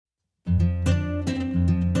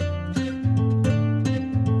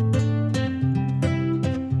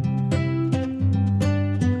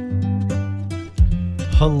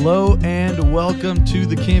Hello and welcome to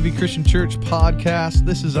the Canby Christian Church podcast.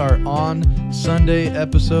 This is our on Sunday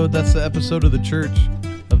episode. That's the episode of the church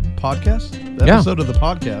of podcast? Episode of the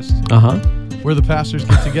podcast. Where the pastors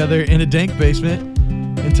get together in a dank basement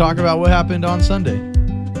and talk about what happened on Sunday.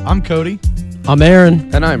 I'm Cody. I'm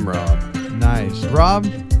Aaron. And I'm Rob. Nice. Rob,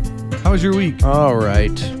 how was your week? All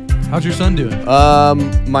right. How's your son doing?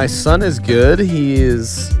 My son is good. He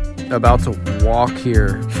is about to walk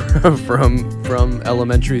here from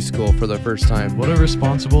elementary school for the first time. What a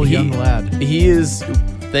responsible young lad. He is,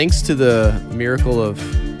 thanks to the miracle of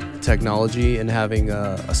technology and having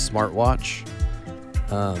a smartwatch,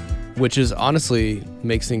 which is honestly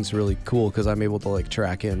makes things really cool because I'm able to like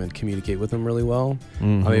track him and communicate with him really well.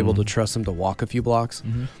 I'm able to trust him to walk a few blocks.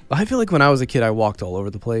 I feel like when I was a kid, I walked all over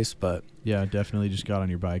the place, but yeah, definitely just got on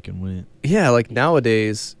your bike and went. Yeah, like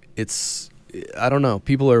nowadays, I don't know.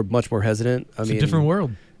 People are much more hesitant. It's a different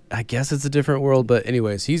world. I guess it's a different world, but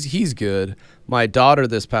anyways, he's good. My daughter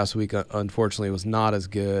this past week, unfortunately, was not as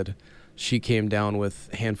good. She came down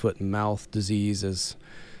with hand, foot, and mouth disease,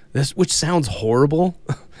 which sounds horrible.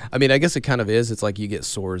 I mean, I guess it kind of is. It's like you get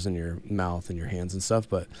sores in your mouth and your hands and stuff,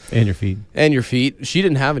 but And your feet. She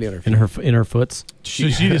didn't have any on her feet. In her foots. So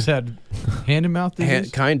she just had hand and mouth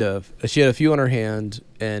disease? Kind of. She had a few on her hand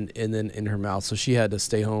and then in her mouth, so she had to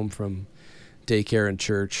stay home from daycare and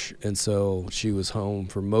church, and so she was home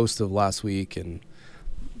for most of last week, and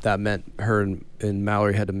that meant her and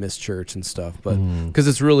Mallory had to miss church and stuff, but because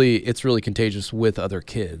it's really contagious with other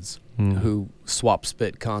kids who swap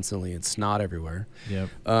spit constantly and snot everywhere.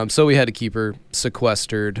 Yep. So we had to keep her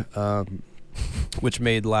sequestered, which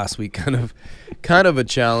made last week kind of a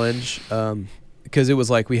challenge, because it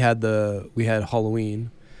was like we had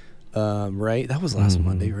Halloween, right? That was last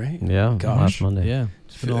Monday, right? Yeah, gosh, last Monday. Yeah,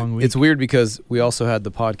 it's been a long week. It's weird because we also had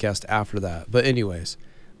the podcast after that. But anyways,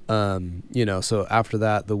 so after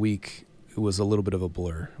that, the week was a little bit of a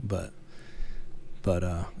blur. But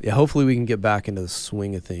yeah, hopefully we can get back into the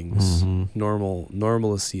swing of things.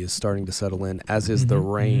 Normalcy is starting to settle in, as is the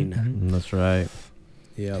rain. That's right.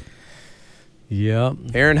 Yep. Yep.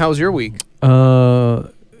 Aaron, how was your week?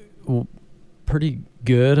 Well, pretty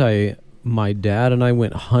good. My dad and I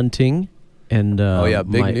went hunting, and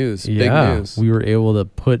big news. Big news. We were able to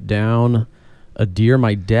put down a deer.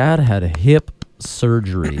 My dad had a hip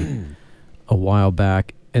surgery a while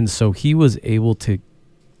back, and so he was able to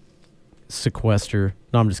sequester.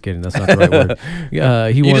 No, I'm just kidding. That's not the right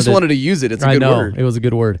word. He just wanted to use it. It's a good word. It was a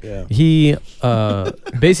good word. Yeah. He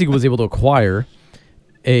basically was able to acquire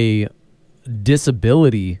a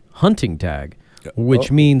disability hunting tag,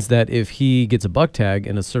 which means that if he gets a buck tag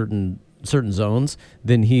in a certain zones,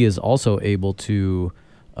 then he is also able to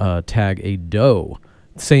tag a doe.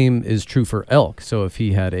 Same is true for elk. So if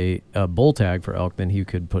he had a bull tag for elk, then he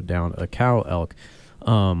could put down a cow elk.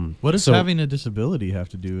 What does having a disability have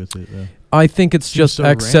to do with it, though? I think it's just so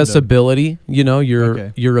accessibility,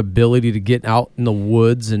 your ability to get out in the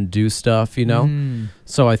woods and do stuff,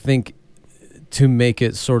 So I think to make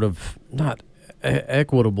it sort of not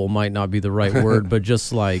equitable might not be the right word, but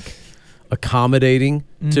just like accommodating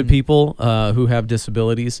to people who have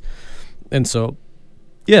disabilities. And so,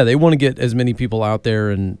 yeah, they want to get as many people out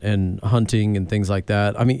there and hunting and things like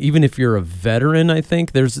that. I mean, even if you're a veteran, I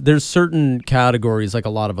think there's certain categories, like a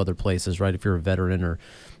lot of other places, right? If you're a veteran or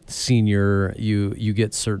senior, you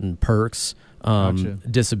get certain perks. Gotcha.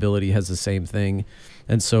 Disability has the same thing.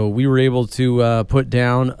 And so we were able to put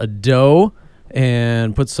down a doe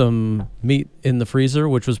and put some meat in the freezer,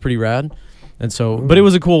 which was pretty rad. And so, but it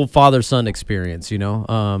was a cool father-son experience,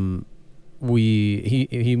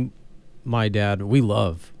 my dad, we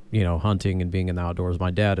love, hunting and being in the outdoors,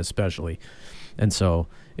 my dad especially. And so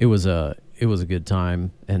it was a good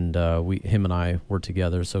time, and him and I were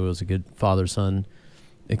together, so it was a good father-son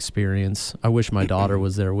experience. I wish my daughter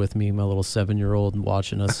was there with me, my little 7-year-old, and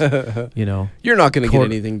watching us, You're not going to get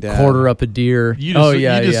anything, Dad. Quarter up a deer. Just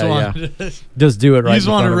do it right. You just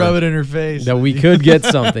want to rub it in her face. That we could get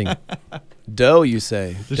something. Doe, you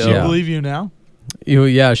say? Does she believe you now?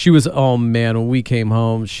 Yeah, she was. Oh man, when we came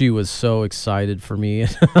home, she was so excited for me.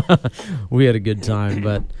 We had a good time,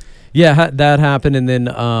 but yeah, that happened, and then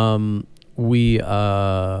I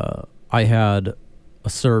had a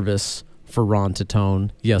service for Ron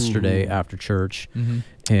Tatone yesterday after church,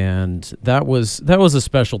 and that was a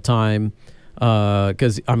special time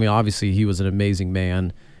because obviously he was an amazing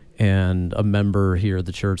man and a member here at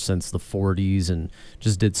the church since the 40s, and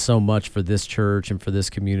just did so much for this church and for this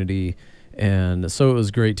community. And so it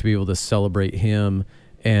was great to be able to celebrate him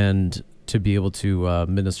and to be able to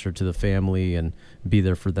minister to the family and be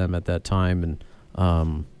there for them at that time. And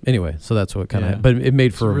Anyway, so that's what kind of, but it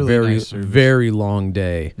made for a really very long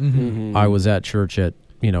day. I was at church at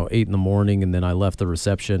 8 in the morning, and then I left the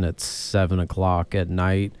reception at 7 o'clock at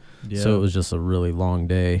night. So it was just a really long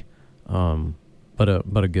day. But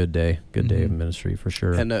a good day, day of ministry for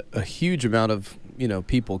sure. And a huge amount of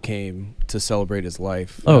people came to celebrate his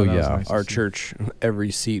life. Oh yeah, nice. Our church,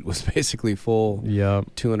 every seat was basically full. Yeah,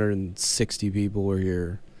 260 people were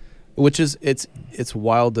here, which is it's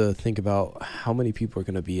wild to think about how many people are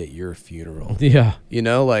going to be at your funeral. Yeah,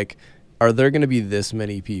 are there going to be this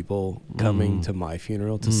many people coming to my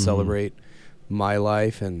funeral to celebrate my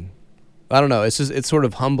life? And I don't know. It's sort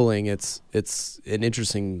of humbling. It's an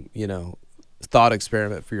interesting thought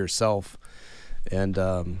experiment for yourself, and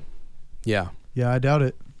yeah, I doubt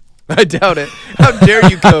it. I doubt it. How dare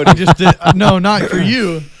you, Cody? Just did, no, not for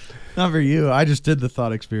you. Not for you. I just did the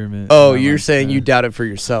thought experiment. Oh, you're saying you doubt it for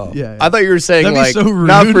yourself. Yeah. I thought you were saying so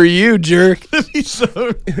not for you, jerk. That'd be so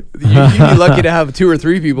rude. You'd be lucky to have 2 or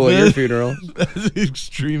 3 people at your funeral. That's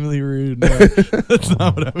extremely rude. No, that's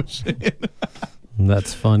not what I was saying.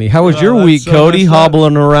 That's funny. How was your week, Cody?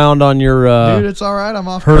 Hobbling around on your dude, it's all right. I'm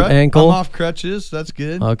off hurt ankle. I'm off crutches. That's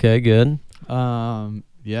good. Okay, good.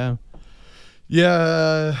 Yeah.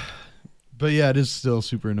 But yeah, it is still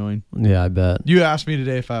super annoying. Yeah, I bet. You asked me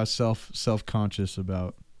today if I was self-conscious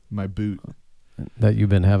about my boot that you've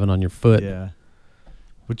been having on your foot. Yeah.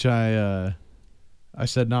 Which I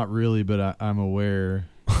said not really, but I'm aware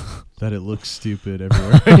that it looks stupid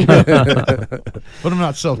everywhere. But I'm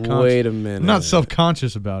not self-conscious. Wait a minute. I'm not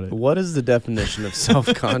self-conscious about it. What is the definition of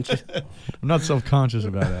self-conscious? I'm not self-conscious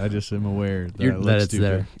about it. I just am aware that it looks it's stupid.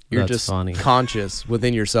 there. You're That's just funny. conscious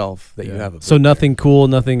within yourself that you have a So nothing cool,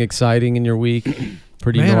 nothing exciting in your week?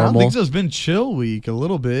 Pretty normal? normal? I think it's been chill week a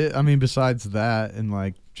little bit. I mean, besides that and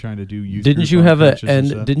trying to do youth Didn't you have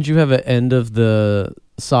an end of the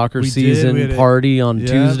soccer season party on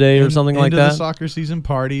Tuesday or something like that? End of the soccer season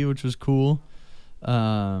party, which was cool.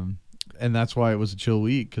 And that's why it was a chill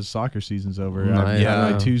week, because soccer season's over. I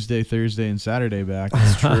had my Tuesday, Thursday, and Saturday back.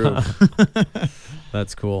 That's true.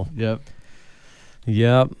 That's cool. Yep.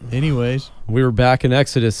 Anyways, we were back in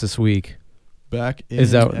Exodus this week. Back in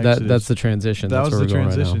Exodus. That's the transition. That was the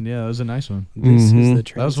transition. Yeah, that was a nice one. This is the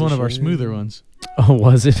transition. That was one of our smoother ones. Oh,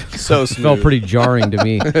 was it? So smooth. Felt pretty jarring to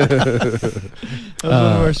me. That was one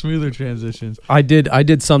of our smoother transitions. I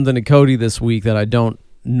did something to Cody this week that I don't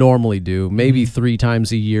normally do. Maybe 3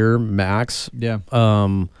 times a year max. Yeah.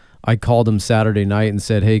 I called him Saturday night and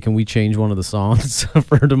said, "Hey, can we change one of the songs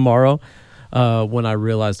for tomorrow?" When I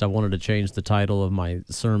realized I wanted to change the title of my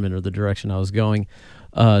sermon or the direction I was going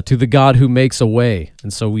to the God who makes a way.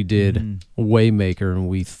 And so we did Waymaker, and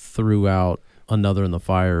we threw out Another in the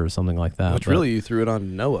Fire or something like that. Which really, you threw it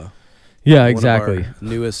on Noah. Yeah, exactly. One of our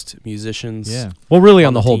newest musicians. Yeah. Well, really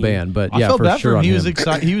on the whole band, but yeah, for sure on him.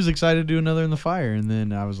 He was excited to do Another in the Fire, and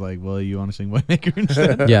then I was like, "Well, you want to sing Waymaker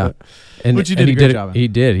instead?" Yeah, which he did a great job on. He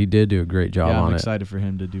did do a great job on it. I'm excited for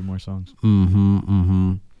him to do more songs.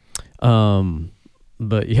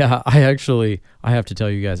 But yeah, I have to tell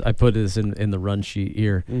you guys, I put this in the run sheet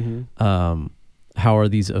here. How are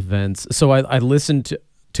these events? So I listened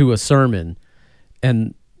to a sermon,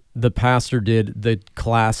 and the pastor did the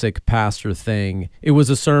classic pastor thing. It was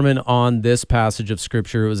a sermon on this passage of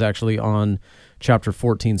scripture. It was actually on chapter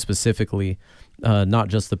 14 specifically, not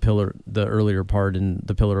just the earlier part in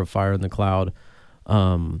the pillar of fire and the cloud.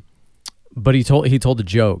 But he told a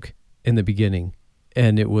joke in the beginning,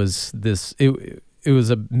 and it was this. It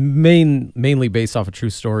was mainly based off a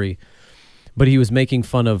true story, but he was making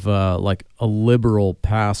fun of like a liberal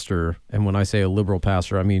pastor. And when I say a liberal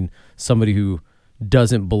pastor, I mean somebody who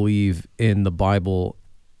doesn't believe in the Bible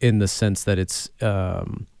in the sense that it's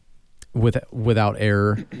without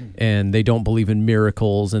error, and they don't believe in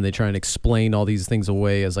miracles, and they try and explain all these things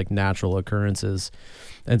away as like natural occurrences.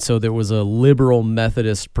 And so there was a liberal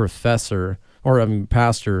Methodist pastor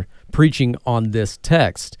preaching on this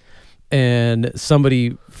text, and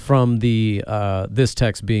somebody from the this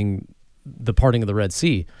text being the parting of the Red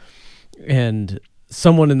Sea, and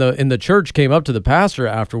someone in the church came up to the pastor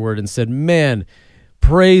afterward and said, "Man,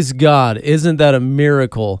 praise God! Isn't that a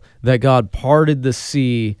miracle that God parted the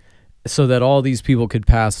sea so that all these people could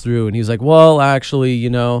pass through?" And he's like, "Well, actually,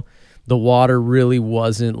 the water really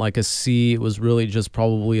wasn't like a sea. It was really just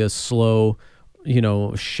probably a slow,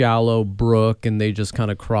 shallow brook, and they just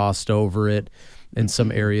kind of crossed over it in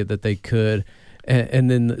some area that they could." And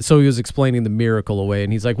then, so he was explaining the miracle away,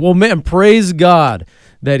 and he's like, "Well, man, praise God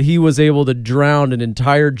that he was able to drown an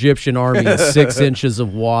entire Egyptian army in 6 inches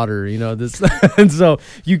of water." This, and so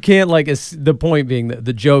you can't the point being that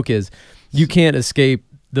the joke is you can't escape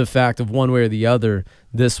the fact of one way or the other.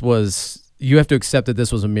 This was you have to accept that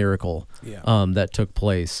this was a miracle that took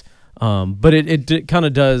place. But it kind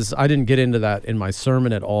of does. I didn't get into that in my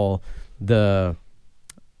sermon at all. The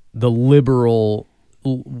liberal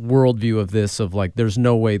worldview of this, of like, there's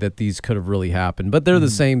no way that these could have really happened, but they're the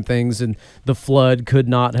same things, and the flood could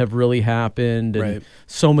not have really happened, and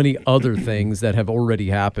so many other things that have already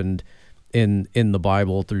happened in the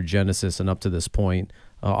Bible through Genesis and up to this point.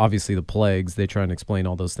 Obviously the plagues, they try and explain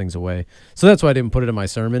all those things away. So that's why I didn't put it in my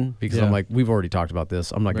sermon, because I'm like, we've already talked about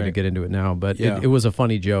this. I'm not going to get into it now, but it was a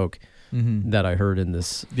funny joke that I heard in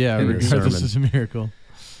this this sermon. This is a miracle.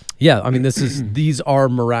 Yeah, I mean, these are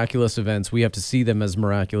miraculous events. We have to see them as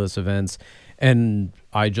miraculous events. And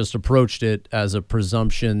I just approached it as a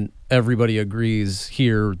presumption. Everybody agrees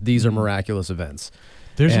here, these are miraculous events.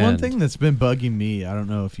 There's one thing that's been bugging me. I don't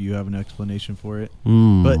know if you have an explanation for it.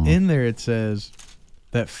 But in there it says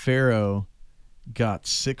that Pharaoh got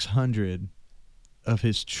 600 of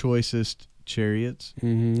his choicest chariots.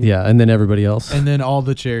 Yeah, and then everybody else. And then all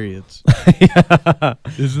the chariots.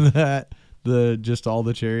 Isn't that just all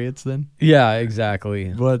the chariots then? Yeah, exactly.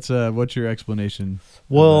 What's your explanation?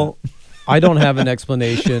 Well, I don't have an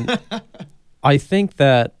explanation. I think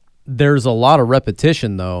that there's a lot of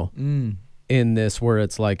repetition though in this, where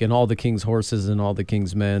it's like, and all the king's horses and all the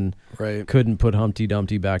king's men couldn't put Humpty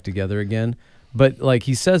Dumpty back together again. But like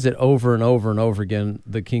he says it over and over and over again,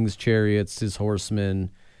 the king's chariots, his horsemen,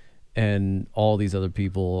 and all these other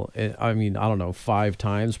people. I mean, I don't know, 5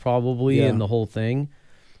 times probably in the whole thing.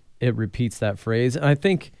 It repeats that phrase. And I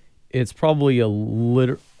think it's probably a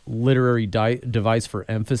literary device for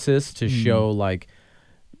emphasis to show like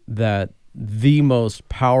that the most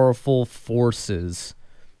powerful forces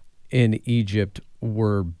in Egypt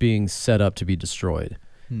were being set up to be destroyed.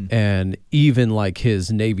 And even like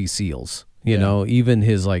his Navy SEALs, you know, even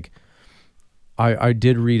his like, I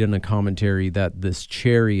did read in a commentary that this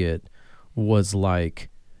chariot was like,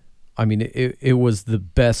 I mean, it was the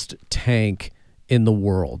best tank in the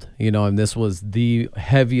world, you know, and this was the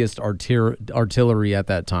heaviest artillery at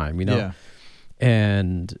that time, you know,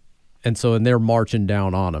 and so, and they're marching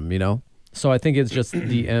down on them, you know, so I think it's just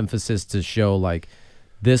the emphasis to show like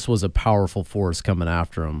this was a powerful force coming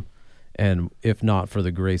after them, and if not for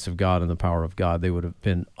the grace of God and the power of God, they would have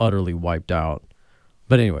been utterly wiped out.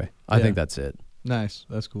 But anyway, I think that's it. Nice,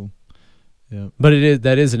 that's cool. Yeah, but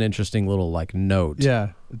that is an interesting little like note. Yeah,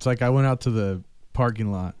 it's like I went out to the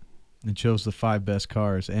parking lot and chose the 5 best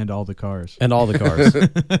cars and all the cars. And all the cars.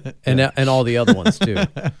 and all the other ones, too.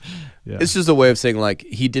 It's just a way of saying, like,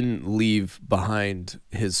 he didn't leave behind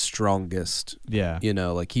his strongest. Yeah. You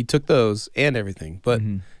know, like, he took those and everything. But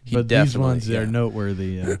but these ones are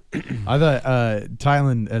noteworthy. I thought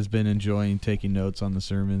Tylen has been enjoying taking notes on the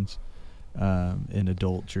sermons in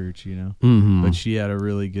adult church, you know. But she had a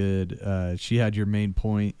really good, she had your main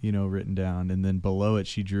point, you know, written down. And then below it,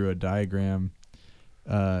 she drew a diagram.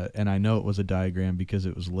 And I know it was a diagram because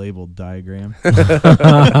it was labeled diagram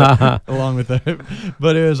along with that.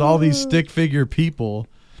 But it was all these stick figure people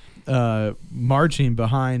marching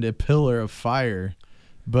behind a pillar of fire.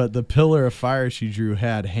 But the pillar of fire she drew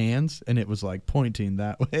had hands, and it was like pointing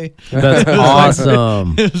that way. That's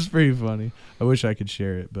awesome. It was pretty funny. I wish I could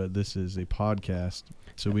share it, but this is a podcast,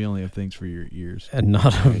 so we only have things for your ears. And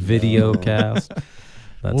not a video cast.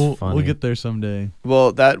 That's funny. We'll get there someday.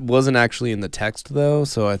 Well, that wasn't actually in the text, though,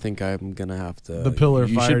 so I think I'm going to have to... The pillar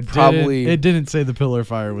of fire it didn't say the pillar of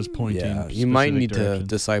fire was pointing. Yeah, you might need to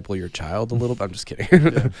disciple your child a little bit. I'm just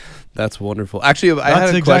kidding. That's wonderful. Actually, I had a question.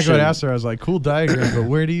 That's exactly what I asked her. I was like, cool diagram, but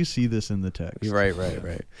where do you see this in the text? Right.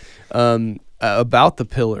 About the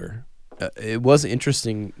pillar, it was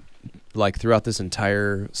interesting, like, throughout this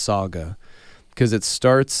entire saga, because it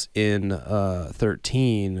starts in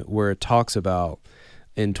 13, where it talks about,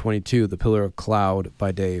 in 22, the pillar of cloud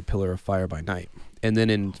by day, pillar of fire by night. And then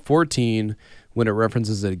in 14, when it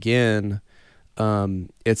references it again,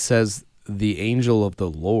 it says the angel of the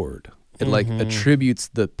Lord. It like attributes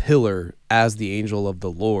the pillar as the angel of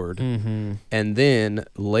the Lord. And then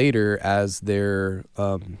later, as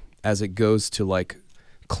as it goes to like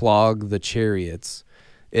clog the chariots,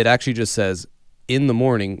 it actually just says, in the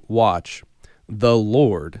morning, watch, the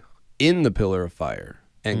Lord in the pillar of fire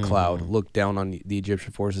and cloud looked down on the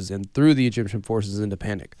Egyptian forces and threw the Egyptian forces into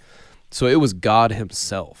panic. So it was God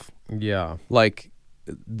himself. Yeah. Like,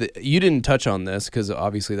 you didn't touch on this because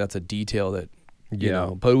obviously that's a detail that, you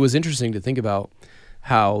know, but it was interesting to think about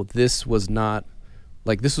how this was not,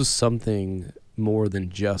 like, this was something more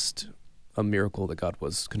than just a miracle that God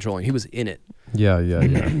was controlling. He was in it. Yeah. Yeah.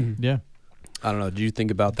 I don't know. Did you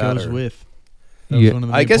think about that? Goes with.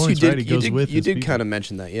 I guess points, you did. Right? You did kind of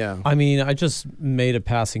mention that, yeah. I mean, I just made a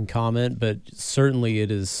passing comment, but certainly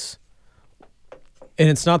it is And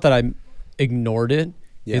it's not that I ignored it.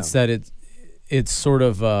 Yeah. It's that it's sort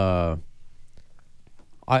of,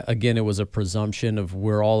 again, it was a presumption of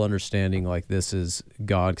we're all understanding like this is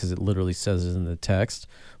God because it literally says it in the text.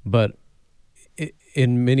 But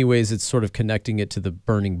in many ways, it's sort of connecting it to the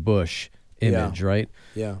burning bush image, right?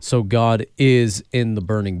 Yeah. So God is in the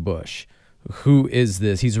burning bush. Who is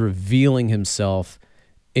this? He's revealing himself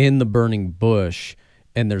in the burning bush,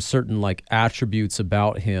 and there's certain like attributes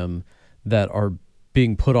about him that are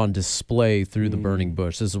being put on display through the burning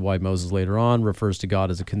bush. This is why Moses later on refers to God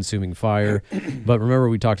as a consuming fire. But remember,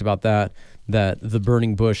 we talked about that the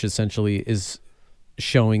burning bush essentially is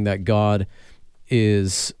showing that God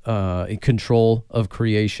is in control of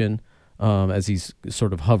creation as he's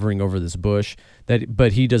sort of hovering over this bush.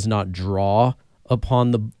 But he does not draw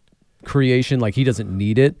upon the creation, like he doesn't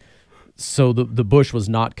need it. So the bush was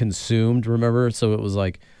not consumed, remember? So it was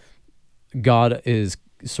like God is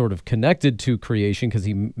sort of connected to creation because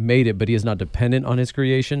he made it, but he is not dependent on his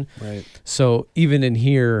creation. Right. So even in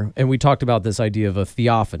here, and we talked about this idea of a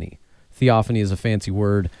theophany. Theophany is a fancy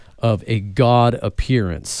word of a God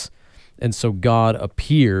appearance. And so God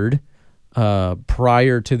appeared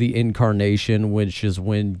prior to the incarnation, which is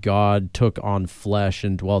when God took on flesh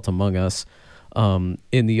and dwelt among us. In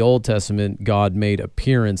the Old Testament, God made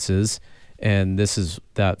appearances, and this is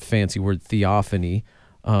that fancy word theophany,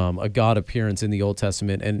 a God appearance in the Old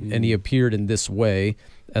Testament, and he appeared in this way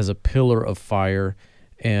as a pillar of fire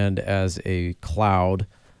and as a cloud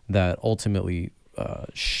that ultimately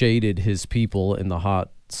shaded his people in the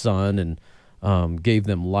hot sun and gave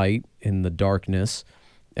them light in the darkness.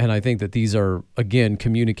 And I think that these are, again,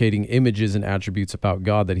 communicating images and attributes about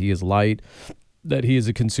God, that he is light, that he is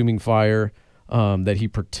a consuming fire, that he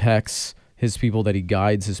protects his people, that he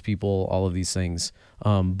guides his people, all of these things.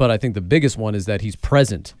 But I think the biggest one is that he's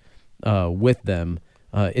present with them,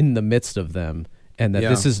 in the midst of them, and that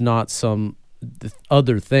this is not some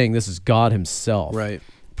other thing. This is God himself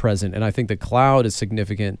present. And I think the cloud is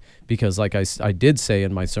significant because, like I did say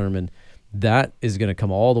in my sermon, that is going to come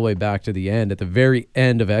all the way back to the end. At the very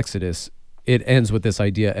end of Exodus, it ends with this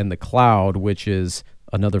idea, and the cloud, which is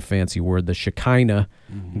another fancy word, the Shekinah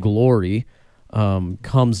glory,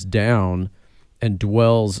 comes down and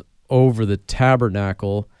dwells over the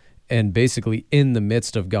tabernacle and basically in the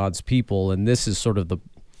midst of God's people. And this is sort of the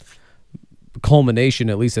culmination,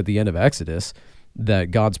 at least at the end of Exodus,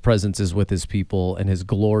 that God's presence is with his people and his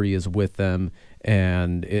glory is with them.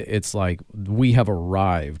 And it's like we have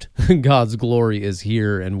arrived. God's glory is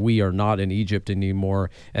here and we are not in Egypt anymore.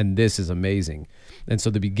 And this is amazing. And so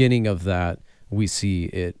the beginning of that, we see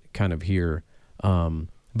it kind of here.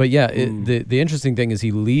 But yeah, the interesting thing is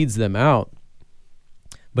he leads them out,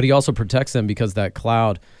 but he also protects them because that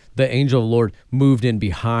cloud, the angel of the Lord moved in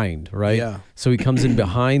behind, right? Yeah. So he comes in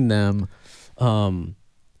behind them.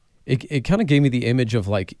 It kind of gave me the image of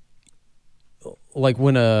like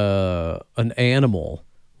when an animal,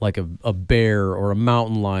 like a bear or a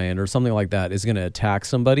mountain lion or something like that, is going to attack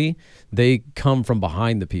somebody, they come from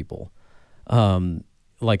behind the people.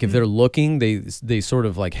 Like if they're looking, they sort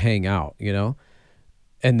of like hang out, you know?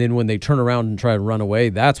 And then when they turn around and try to run away,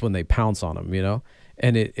 that's when they pounce on them, you know?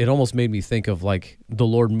 And it almost made me think of like the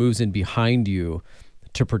Lord moves in behind you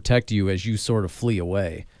to protect you as you sort of flee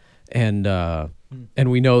away. And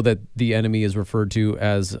we know that the enemy is referred to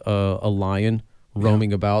as a lion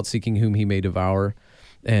roaming about, seeking whom he may devour.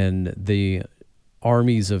 And the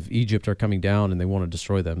armies of Egypt are coming down and they want to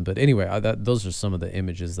destroy them. But anyway, those are some of the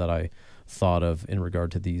images that I thought of in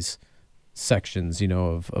regard to these sections, you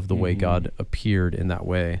know, of the way God appeared in that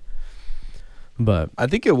way. But I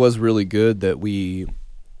think it was really good that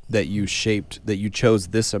you chose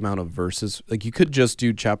this amount of verses. Like you could just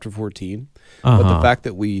do chapter 14, but the fact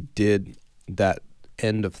that we did that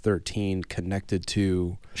end of 13 connected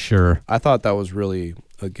to, I thought that was really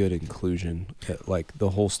a good inclusion. Like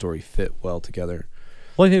the whole story fit well together.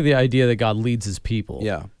 Well, I think the idea that God leads his people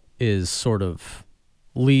is sort of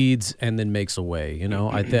leads and then makes a way, you know?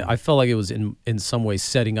 I felt like it was in some way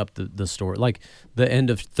setting up the story. Like the end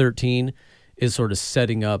of 13 is sort of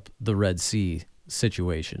setting up the Red Sea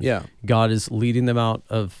situation. Yeah. God is leading them out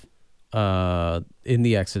of in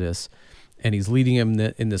the Exodus, and he's leading them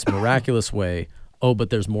in this miraculous way. Oh,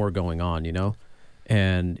 but there's more going on, you know?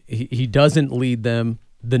 And he doesn't lead them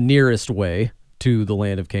the nearest way to the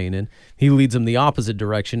land of Canaan. He leads them the opposite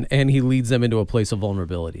direction, and he leads them into a place of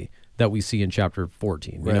vulnerability that we see in chapter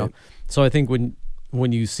 14, you know? So I think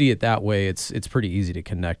when you see it that way, it's pretty easy to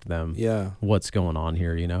connect them. Yeah. What's going on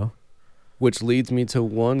here, you know? Which leads me to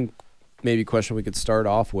one maybe question we could start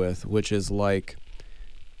off with, which is like,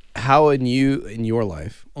 how in your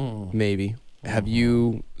life, maybe, have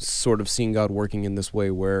you sort of seen God working in this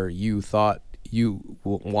way where you thought you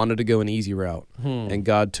wanted to go an easy route and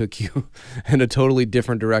God took you in a totally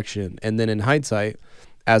different direction? And then in hindsight,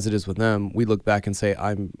 as it is with them, we look back and say,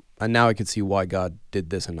 now I can see why God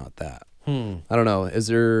did this and not that. I don't know. Is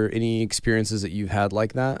there any experiences that you've had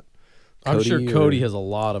like that? Cody, I'm sure Cody has a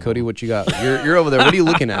lot of Cody, them. what you got? You're over there. What are you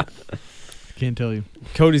looking at? Can't tell you.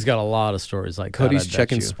 Cody's got a lot of stories like Cody's that.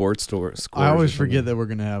 checking sports scores. I always forget that we're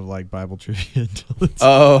going to have like Bible trivia until it's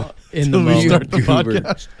in the we moment. start the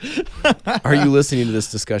podcast. Are you listening to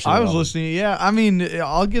this discussion? I was listening. Yeah. I mean,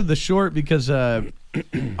 I'll give the short because I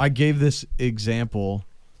gave this example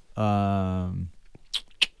to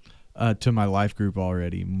my life group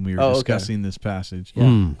already when we were discussing this passage.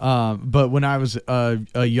 Yeah. But when I was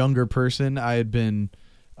a younger person, I had been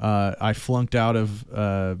I flunked out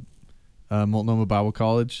of Multnomah Bible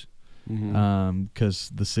College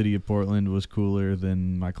because the city of Portland was cooler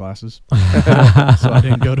than my classes, so I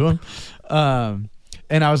didn't go to them.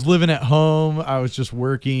 And I was living at home. I was just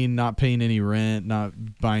working, not paying any rent, not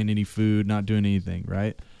buying any food, not doing anything,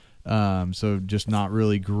 right? So just not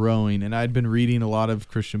really growing. And I'd been reading a lot of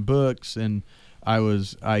Christian books, and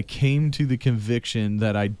I came to the conviction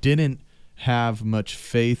that I didn't have much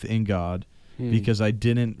faith in God because I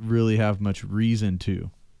didn't really have much reason to.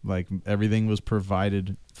 Like, everything was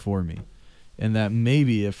provided for me. And that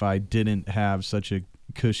maybe if I didn't have such a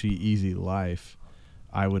cushy, easy life,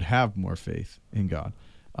 I would have more faith in God.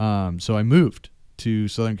 So I moved to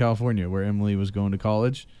Southern California, where Emily was going to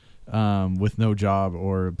college, with no job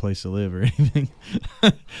or a place to live or anything.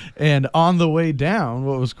 And on the way down,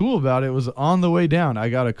 what was cool about it was on the way down, I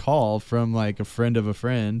got a call from like a friend of a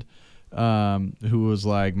friend, who was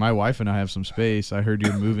like, my wife and I have some space. I heard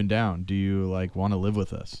you're moving down. Do you like want to live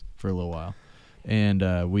with us for a little while?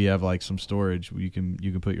 And we have like some storage. You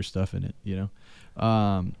can put your stuff in it, you know?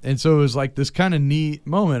 And so it was like this kind of neat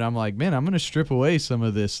moment. I'm like, man, I'm going to strip away some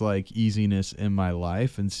of this like easiness in my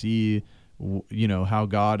life and see, you know, how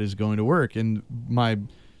God is going to work. And my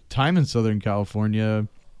time in Southern California,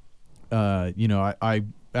 you know, I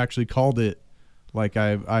actually called it, like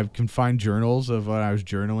I can find journals of when I was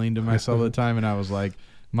journaling to myself at the time, and I was like,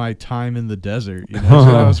 my time in the desert, you know, that's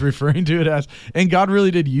what I was referring to it as. And God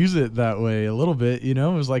really did use it that way a little bit, you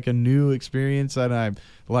know. It was like a new experience, and I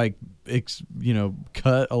like, you know,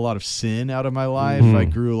 cut a lot of sin out of my life. I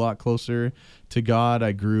grew a lot closer to God.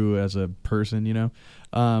 I grew as a person, you know.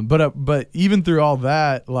 But even through all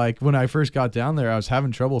that, like when I first got down there, I was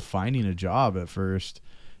having trouble finding a job at first.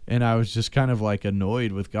 And I was just kind of like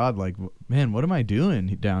annoyed with God, like, man, what am I doing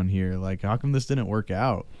down here? Like, how come this didn't work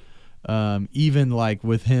out? Even like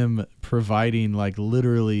with him providing, like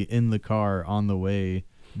literally in the car on the way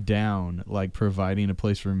down, like providing a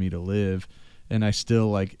place for me to live. And I still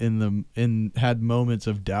like had moments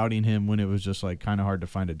of doubting him when it was just like kind of hard to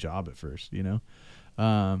find a job at first, you know?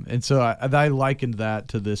 And so I likened that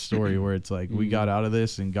to this story where it's like we got out of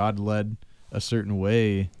this and God led a certain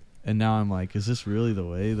way. And now I'm like, is this really the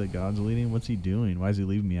way that God's leading? What's he doing? Why is he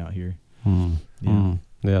leaving me out here?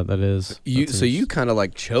 Yeah, that is. So you kind of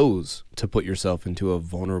like chose to put yourself into a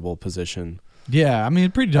vulnerable position. Yeah, I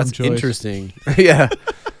mean, pretty dumb choice. Interesting. Yeah.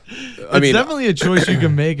 It's definitely a choice you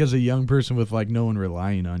can make as a young person with like no one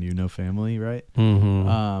relying on you, no family, right?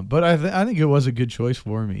 But I think it was a good choice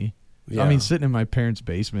for me. Yeah. I mean, sitting in my parents'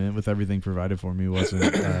 basement with everything provided for me wasn't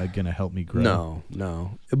going to help me grow.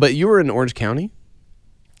 No. But you were in Orange County?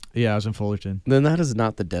 Yeah, I was in Fullerton. Then that is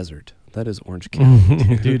not the desert. That is Orange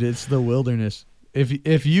County. Dude, it's the wilderness.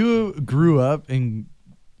 If you grew up in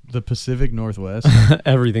the Pacific Northwest,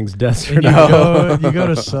 everything's desert. And you go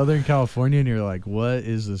to Southern California and you're like, what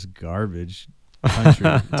is this garbage country?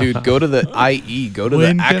 Dude, go to the IE. Go to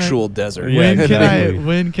the actual desert.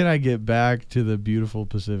 When can I get back to the beautiful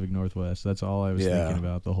Pacific Northwest? That's all I was thinking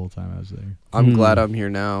about the whole time I was there. I'm glad I'm here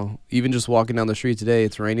now. Even just walking down the street today,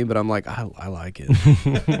 it's raining, but I'm like, I like it.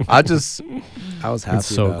 I was happy. It's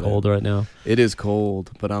so cold right now. It is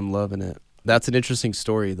cold, but I'm loving it. That's an interesting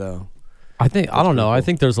story, though. I don't know. Cool. I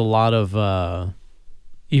think there's a lot of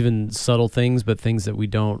even subtle things, but things that we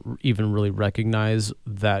don't even really recognize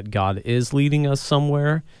that God is leading us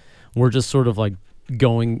somewhere. We're just sort of like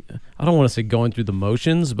going, I don't want to say going through the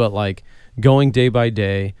motions, but like going day by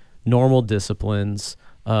day, normal disciplines.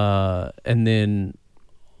 And then,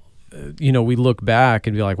 you know, we look back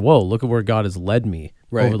and be like, whoa, look at where God has led me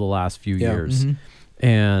over the last few years.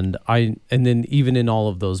 And then even in all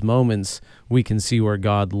of those moments, we can see where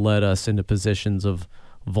God led us into positions of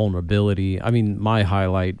vulnerability. I mean, my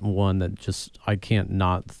highlight one that just I can't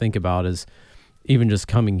not think about is even just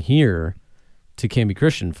coming here to Canby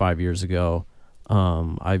Christian 5 years ago.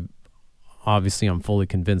 obviously I'm fully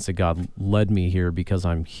convinced that God led me here because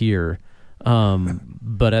I'm here.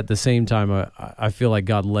 But at the same time, I feel like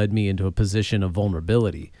God led me into a position of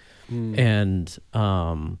vulnerability. And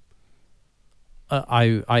I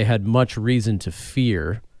had much reason to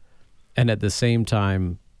fear. And at the same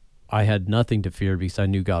time, I had nothing to fear because I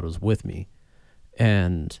knew God was with me.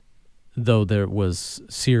 And though there was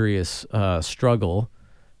serious struggle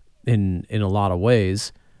in a lot of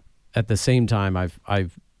ways, at the same time,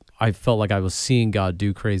 I felt like I was seeing God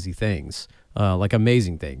do crazy things, like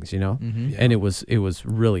amazing things, you know. Mm-hmm. Yeah. And it was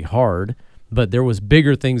really hard, but there was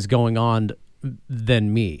bigger things going on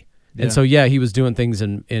than me. Yeah. And so He was doing things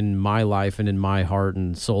in my life and in my heart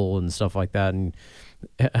and soul and stuff like that, and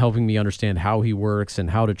helping me understand how He works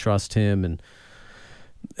and how to trust Him.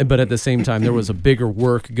 But at the same time, there was a bigger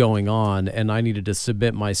work going on, and I needed to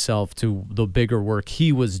submit myself to the bigger work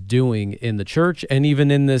He was doing in the church and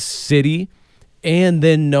even in this city. And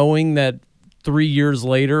then knowing that 3 years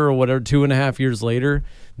later or whatever, 2.5 years later,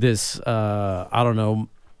 this, I don't know,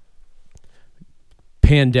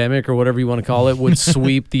 pandemic or whatever you want to call it would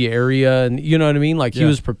sweep the area. And you know what I mean? Like He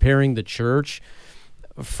was preparing the church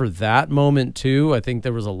for that moment too. I think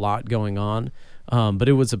there was a lot going on. But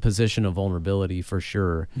it was a position of vulnerability for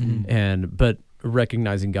sure. Mm-hmm. But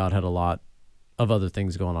recognizing God had a lot of other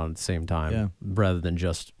things going on at the same time rather than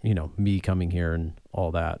just, me coming here and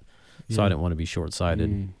all that. So I didn't want to be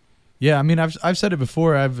short-sighted. Yeah, I mean, I've said it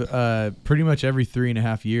before. I've pretty much every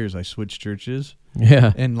 3.5 years I switch churches.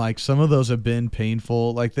 Yeah. And like some of those have been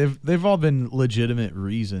painful. Like they've all been legitimate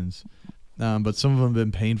reasons. But some of them have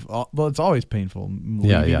been painful. Well, it's always painful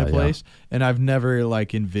leaving a place. Yeah. And I've never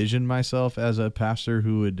like envisioned myself as a pastor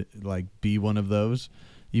who would like be one of those,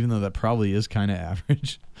 even though that probably is kind of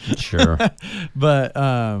average. Sure. But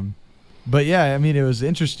yeah, I mean, it was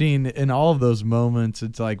interesting in all of those moments.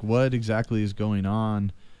 It's like, what exactly is going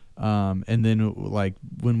on? And then like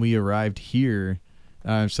when we arrived here,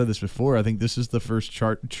 I've said this before, I think this is the first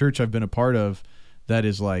church I've been a part of that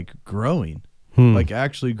is like growing. Like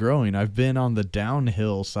actually growing. I've been on the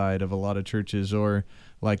downhill side of a lot of churches, or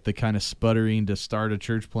like the kind of sputtering to start a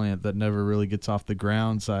church plant that never really gets off the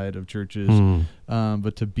ground side of churches.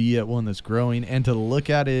 But to be at one that's growing and to look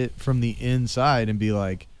at it from the inside and be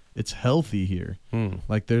like, it's healthy here.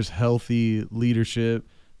 Like there's healthy leadership.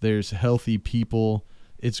 There's healthy people.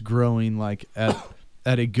 It's growing like at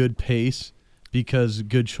a good pace, because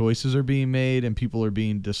good choices are being made and people are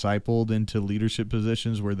being discipled into leadership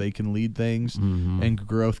positions where they can lead things, and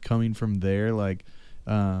growth coming from there. Like,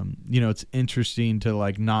 it's interesting to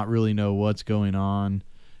like not really know what's going on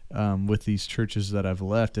with these churches that I've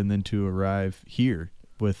left, and then to arrive here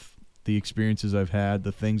with the experiences I've had,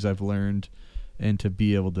 the things I've learned, and to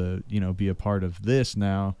be able to, be a part of this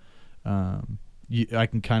now. I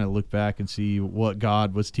can kind of look back and see what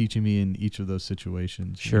God was teaching me in each of those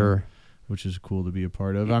situations. Sure. Which is cool to be a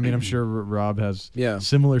part of. I mean, I'm sure Rob has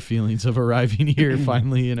similar feelings of arriving here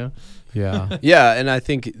finally, Yeah. Yeah, and I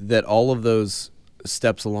think that all of those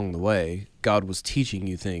steps along the way, God was teaching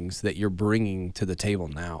you things that you're bringing to the table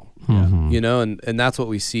now. And that's what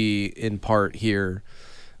we see in part here.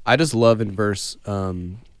 I just love in verse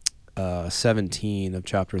 17 of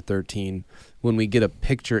chapter 13 when we get a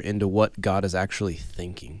picture into what God is actually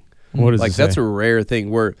thinking. What does like it say? That's a rare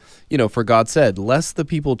thing where, for God said, lest the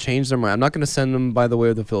people change their mind. I'm not going to send them by the way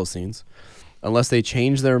of the Philistines unless they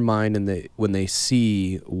change their mind and when they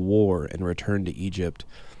see war and return to Egypt.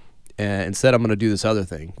 And instead, I'm going to do this other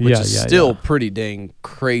thing, which is still pretty dang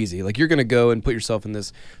crazy. Like you're going to go and put yourself in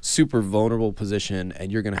this super vulnerable position, and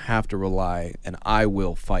you're going to have to rely, and I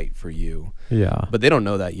will fight for you. Yeah. But they don't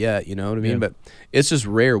know that yet, you know what I mean? Yeah. But it's just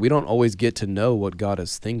rare. We don't always get to know what God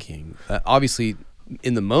is thinking. Obviously,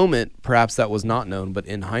 in the moment, perhaps that was not known, but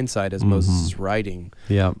in hindsight, as Moses is writing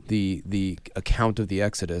the account of the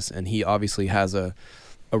Exodus, and he obviously has a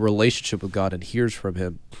relationship with God and hears from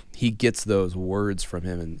him, he gets those words from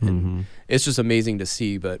him, and it's just amazing to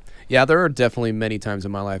see. But yeah, there are definitely many times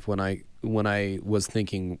in my life when I was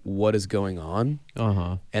thinking, what is going on?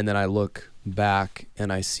 And then I look back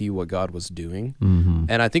and I see what God was doing.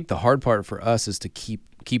 And I think the hard part for us is to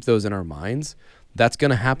keep those in our minds. That's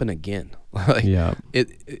going to happen again.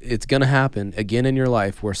 It's going to happen again in your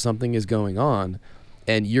life where something is going on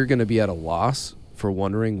and you're going to be at a loss for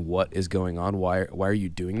wondering what is going on. Why are you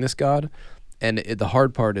doing this, God? And the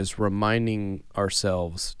hard part is reminding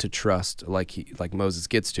ourselves to trust, like Moses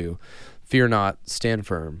gets to, fear not, stand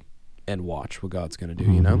firm, and watch what God's going to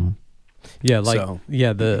do. You know? Yeah,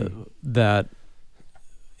 that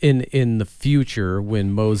in the future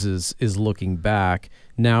when Moses is looking back,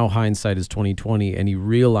 Now hindsight is 20/20, and he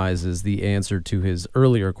realizes the answer to his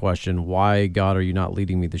earlier question, why, God, are you not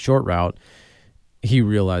leading me the short route? He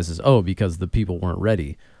realizes, because the people weren't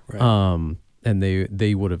ready. Right. And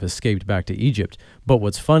they would have escaped back to Egypt. But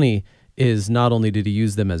what's funny is not only did he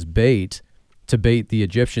use them as bait to bait the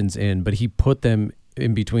Egyptians in, but he put them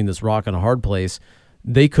in between this rock and a hard place.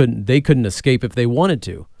 They couldn't escape if they wanted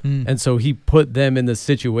to. And so he put them in this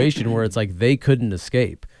situation where it's like they couldn't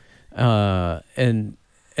escape. And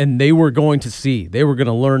they were going to see, they were going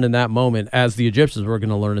to learn in that moment, as the Egyptians were going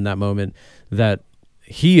to learn in that moment, that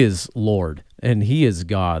he is Lord and he is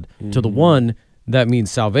God. To the one, that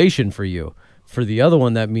means salvation for you. For the other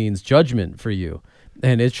one, that means judgment for you.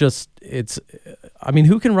 And I mean,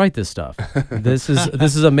 who can write this stuff? This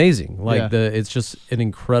is amazing. Like it's just an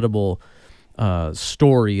incredible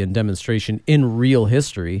story and demonstration in real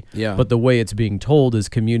history. Yeah. But the way it's being told is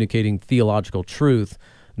communicating theological truth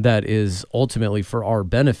that is ultimately for our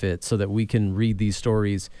benefit, so that we can read these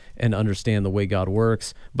stories and understand the way God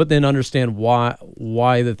works, but then understand why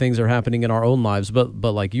the things are happening in our own lives. But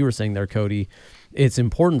like you were saying there, Cody, it's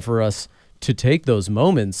important for us to take those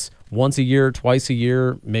moments once a year, twice a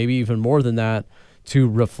year, maybe even more than that, to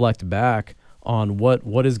reflect back on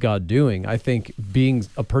what is God doing. I think being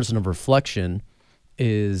a person of reflection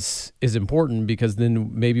is important, because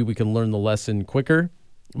then maybe we can learn the lesson quicker,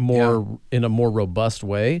 in a more robust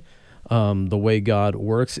way. The way God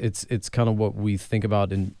works, it's kind of what we think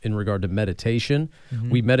about in regard to meditation.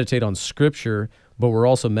 We meditate on Scripture, but we're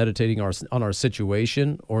also meditating on our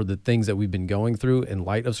situation or the things that we've been going through in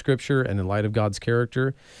light of Scripture and in light of God's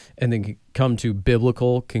character, and then come to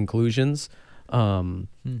biblical conclusions.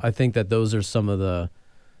 I think that those are some of the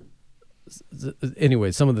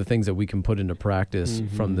things that we can put into practice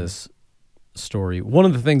from this story. One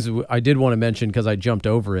of the things I did want to mention, because I jumped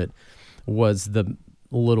over it, was the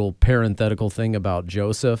little parenthetical thing about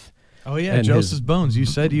Joseph. Oh yeah, Joseph's bones. You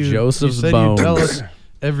said you bones. You'd tell us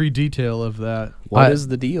every detail of that. What is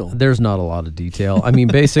the deal? There's not a lot of detail. I mean,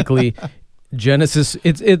 basically, Genesis.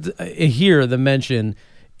 It's here. The mention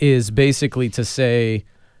is basically to say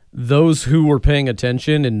those who were paying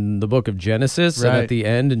attention in the book of Genesis and at the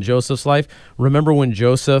end in Joseph's life. Remember when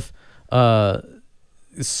Joseph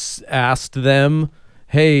asked them,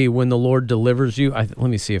 hey, when the Lord delivers you, let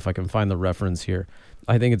me see if I can find the reference here.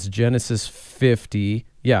 I think it's Genesis 50.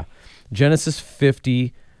 Yeah, Genesis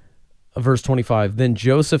 50, verse 25. Then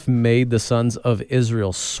Joseph made the sons of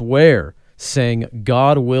Israel swear, saying,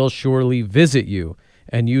 God will surely visit you,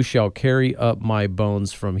 and you shall carry up my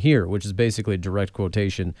bones from here, which is basically a direct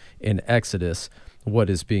quotation in Exodus, what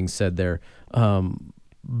is being said there.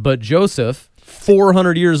 But Joseph,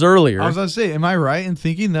 400 years earlier. I was going to say, am I right in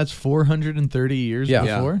thinking that's 430 years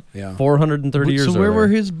before? Yeah. 430 years earlier. So where earlier. were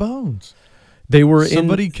his bones? They were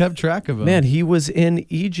Somebody kept track of him. Man, he was in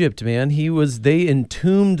Egypt, man. They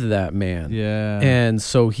entombed that man. Yeah. And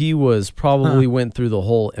so he was probably went through the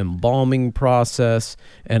whole embalming process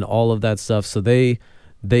and all of that stuff. So they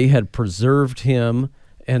had preserved him,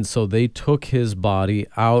 and so they took his body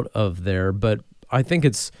out of there. But I think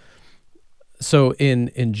it's so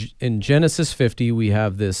in Genesis 50, we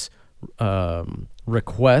have this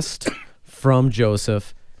request from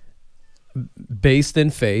Joseph based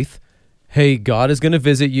in faith. Hey, God is going to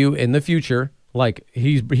visit you in the future. Like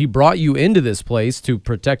he brought you into this place to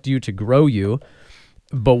protect you, to grow you.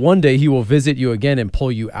 But one day he will visit you again and pull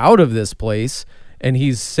you out of this place. And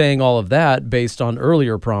he's saying all of that based on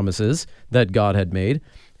earlier promises that God had made.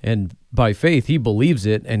 And by faith, he believes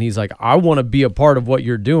it. And he's like, I want to be a part of what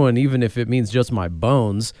you're doing, even if it means just my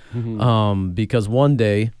bones. Because one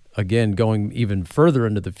day, again, going even further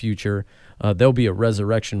into the future, there'll be a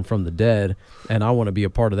resurrection from the dead, and I want to be a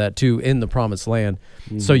part of that too in the promised land.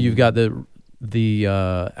 So you've got the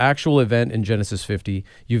actual event in Genesis 50.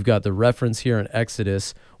 You've got the reference here in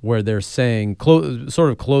Exodus where they're saying, sort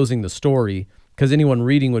of closing the story, because anyone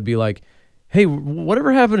reading would be like, hey,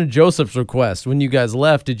 whatever happened to Joseph's request when you guys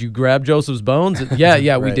left? Did you grab Joseph's bones? Yeah,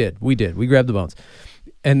 right. We did. We grabbed the bones.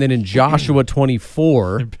 And then in Joshua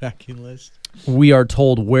 24, we are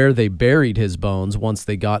told where they buried his bones once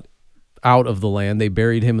they got out of the land. They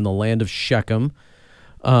buried him in the land of Shechem.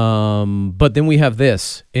 But then we have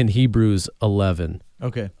this in Hebrews 11.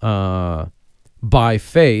 Okay. By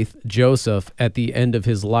faith, Joseph, at the end of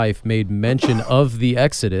his life, made mention of the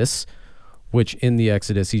Exodus, which in the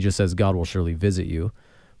Exodus, he just says, God will surely visit you.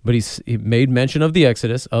 But he made mention of the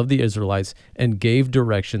Exodus, of the Israelites, and gave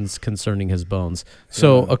directions concerning his bones.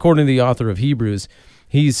 So according to the author of Hebrews,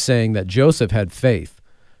 he's saying that Joseph had faith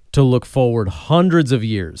to look forward hundreds of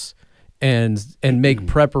years and make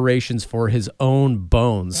preparations for his own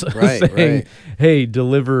bones, saying, hey,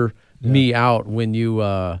 deliver me out when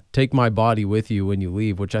you take my body with you when you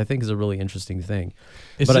leave, which I think is a really interesting thing.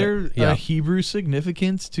 Is there a Hebrew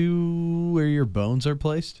significance to where your bones are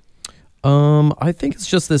placed? I think it's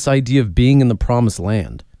just this idea of being in the promised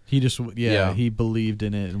land. He just, he believed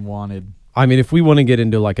in it and wanted. I mean, if we want to get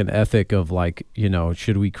into like an ethic of like,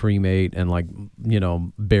 should we cremate and like,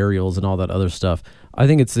 burials and all that other stuff, I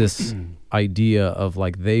think it's this idea of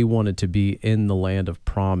like they wanted to be in the land of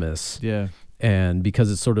promise. Yeah. And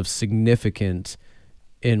because it's sort of significant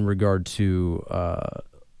in regard to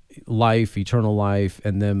life, eternal life,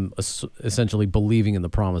 and them essentially believing in the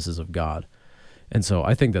promises of God. And so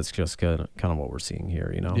I think that's just kind of what we're seeing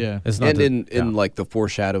here, Yeah. It's not in like the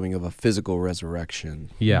foreshadowing of a physical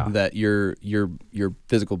resurrection. Yeah. That your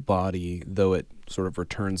physical body, though it sort of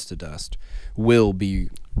returns to dust, will be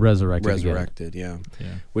resurrected. Yeah.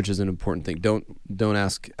 Which is an important thing. Don't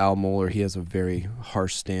ask Al Mohler. He has a very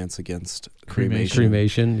harsh stance against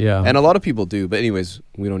cremation. Yeah. And a lot of people do, but anyways,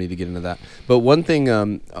 we don't need to get into that. But one thing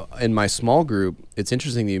in my small group, it's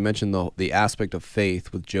interesting that you mentioned the aspect of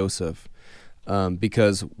faith with Joseph.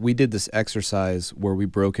 Because we did this exercise where we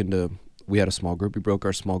had a small group. We broke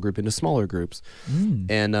our small group into smaller groups,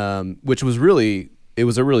 and which was it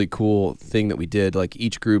was a really cool thing that we did. Like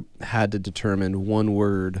each group had to determine one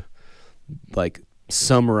word, like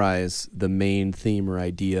summarize the main theme or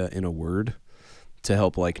idea in a word, to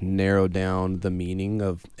help like narrow down the meaning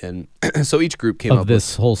of. And so each group came up of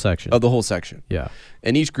the whole section. Yeah,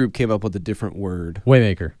 and each group came up with a different word.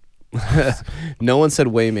 Waymaker. No one said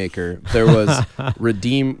Waymaker. There was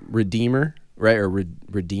Redeemer, right? Or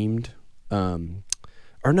redeemed.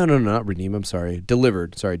 Or no, not redeem. I'm sorry.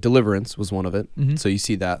 Delivered. Sorry, deliverance was one of it. Mm-hmm. So you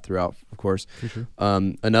see that throughout, of course. For sure.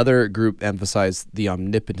 Another group emphasized the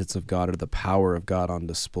omnipotence of God or the power of God on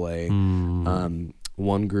display.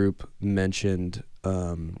 One group mentioned.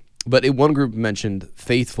 One group mentioned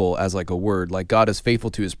faithful as like a word, like God is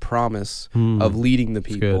faithful to his promise of leading the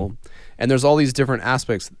people. And there's all these different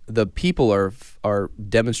aspects. The people are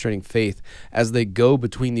demonstrating faith as they go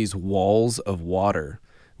between these walls of water,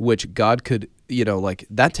 which God could, like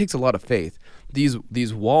that takes a lot of faith.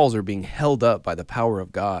 These walls are being held up by the power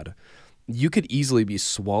of God. You could easily be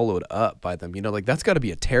swallowed up by them. Like that's got to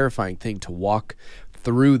be a terrifying thing to walk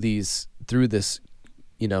through this,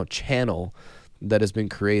 channel that has been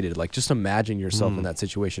created. Like just imagine yourself in that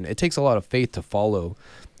situation. It takes a lot of faith to follow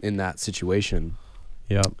in that situation.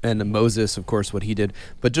 Yeah. And Moses, of course, what he did.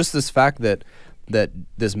 But just this fact that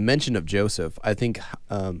this mention of Joseph, I think,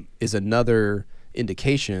 is another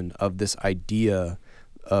indication of this idea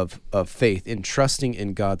of faith in trusting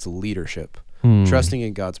in God's leadership, trusting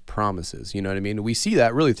in God's promises. You know what I mean? We see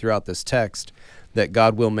that really throughout this text, that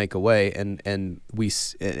God will make a way, and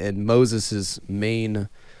Moses's main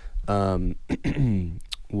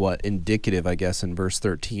indicative, I guess, in verse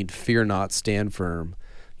 13, fear not, stand firm,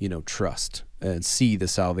 trust and see the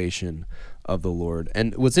salvation of the Lord.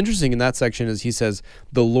 And what's interesting in that section is he says,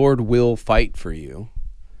 the Lord will fight for you,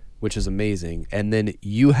 which is amazing. And then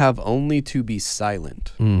you have only to be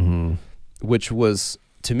silent, which was,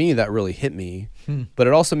 to me, that really hit me. But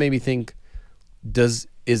it also made me think, is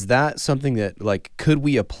that something that, like, could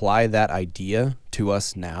we apply that idea to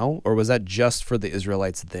us now? Or was that just for the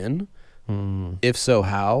Israelites then? If so,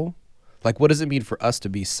 how? Like, what does it mean for us to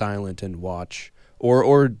be silent and watch?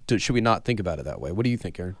 Or should we not think about it that way? What do you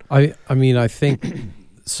think, Aaron? I mean, I think,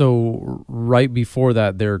 so right before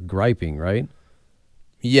that, they're griping, right?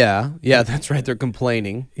 Yeah, that's right. They're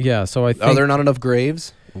complaining. Yeah, so I think... Are there not enough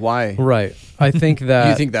graves? Why? Right. I think that...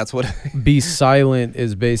 You think that's what... be silent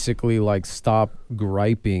is basically like stop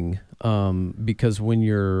griping, because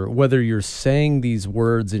whether you're saying these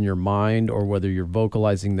words in your mind or whether you're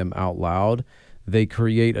vocalizing them out loud, they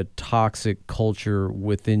create a toxic culture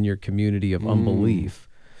within your community of unbelief.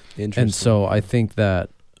 Interesting. And so I think that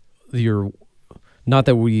not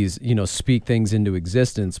that we, speak things into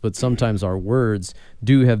existence, but sometimes our words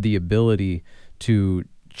do have the ability to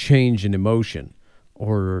change an emotion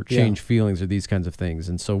or change feelings or these kinds of things.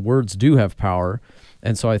 And so words do have power.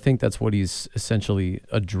 And so I think that's what he's essentially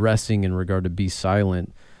addressing in regard to be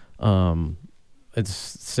silent. It's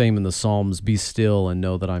same in the Psalms, be still and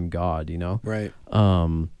know that I'm God, Right.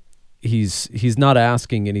 He's not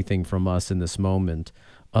asking anything from us in this moment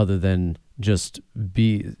other than just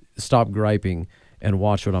stop griping and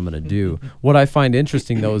watch what I'm going to do. What I find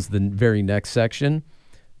interesting, though, is the very next section.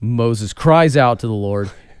 Moses cries out to the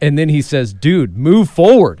Lord, and then he says, dude, move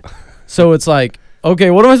forward. So it's like,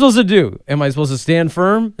 okay, what am I supposed to do? Am I supposed to stand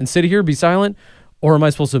firm and sit here, be silent? Or am I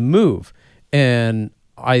supposed to move? And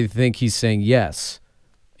I think he's saying, yes,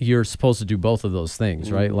 you're supposed to do both of those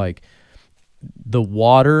things, right? Like, the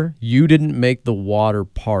water, you didn't make the water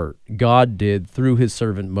part. God did through his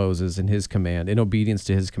servant Moses and his command, in obedience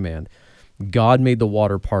to his command. God made the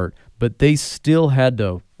water part, but they still had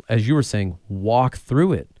to, as you were saying, walk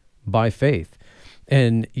through it by faith.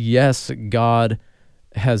 And yes, God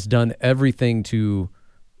has done everything to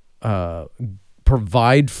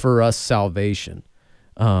provide for us salvation.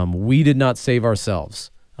 We did not save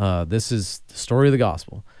ourselves. This is the story of the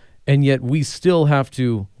gospel. And yet we still have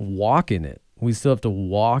to walk in it. We still have to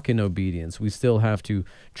walk in obedience. We still have to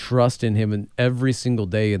trust in him in every single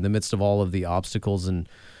day in the midst of all of the obstacles and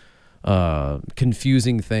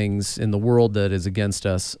confusing things in the world that is against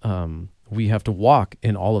us. We have to walk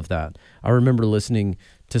in all of that. I remember listening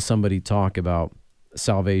to somebody talk about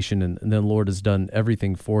salvation and then the Lord has done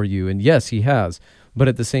everything for you. And yes, he has. But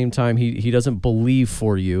at the same time, he doesn't believe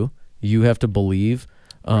for you. You have to believe.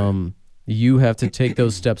 Right. You have to take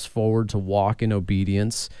those steps forward to walk in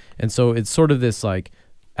obedience. And so it's sort of this like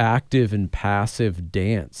active and passive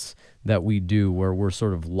dance that we do where we're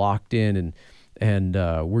sort of locked in and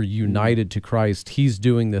we're united to Christ. He's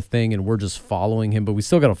doing the thing and we're just following him, but we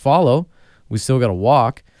still got to follow. We still got to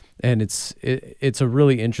walk. And it's a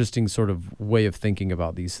really interesting sort of way of thinking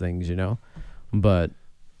about these things, you know? But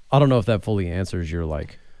I don't know if that fully answers your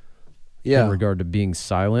in regard to being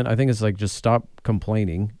silent. I think it's like just stop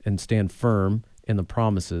complaining and stand firm in the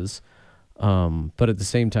promises. But at the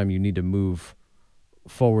same time, you need to move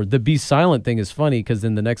forward. The be silent thing is funny because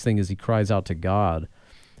then the next thing is he cries out to God,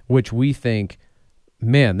 which we think,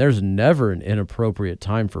 man, there's never an inappropriate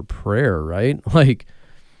time for prayer, right?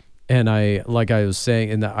 And I was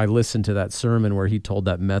saying, and I listened to that sermon where he told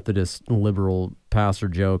that Methodist liberal pastor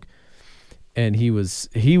joke, and he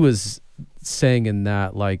was saying in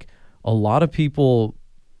that, like, a lot of people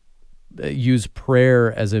use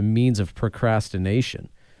prayer as a means of procrastination.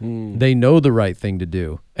 They know the right thing to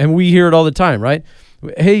do. And we hear it all the time, right?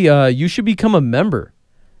 Hey, you should become a member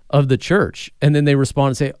of the church. And then they respond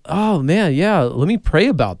and say, oh, man, yeah, let me pray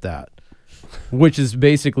about that. Which is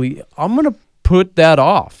basically, I'm going to put that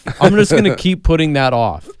off. I'm just going to keep putting that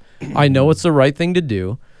off. I know it's the right thing to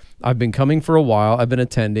do. I've been coming for a while. I've been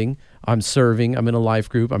attending. I'm serving. I'm in a life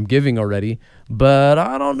group. I'm giving already. But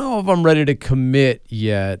I don't know if I'm ready to commit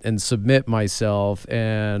yet and submit myself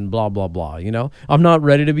and blah, blah, blah. You know, I'm not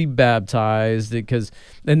ready to be baptized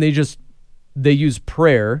and they use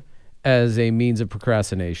prayer as a means of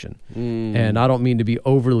procrastination. And I don't mean to be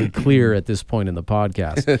overly clear at this point in the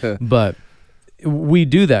podcast, but we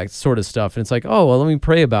do that sort of stuff. And it's like, oh, well, let me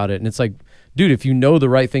pray about it. And it's like, dude, if you know the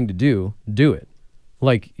right thing to do, do it.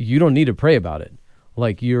 Like, you don't need to pray about it.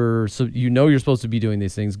 Like, you're supposed to be doing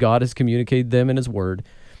these things. God has communicated them in his word.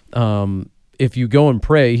 If you go and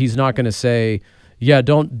pray, he's not going to say, yeah,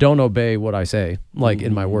 don't obey what I say, like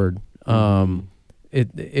in my word.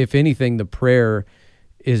 If anything, the prayer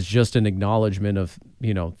is just an acknowledgement of,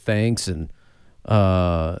 thanks and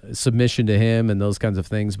submission to him and those kinds of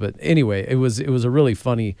things. But anyway, it was a really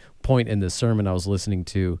funny point in this sermon I was listening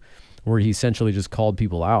to where he essentially just called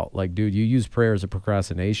people out. Like, dude, you use prayer as a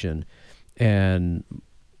procrastination. And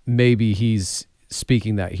maybe he's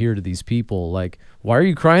speaking that here to these people. Like, why are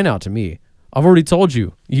you crying out to me? I've already told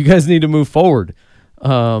you. You guys need to move forward.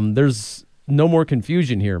 There's no more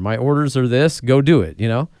confusion here. My orders are this. Go do it,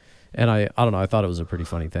 And I don't know. I thought it was a pretty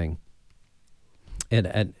funny thing.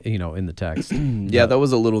 And in the text. Yeah, that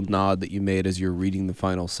was a little nod that you made as you're reading the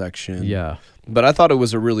final section. Yeah. But I thought it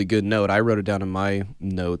was a really good note. I wrote it down in my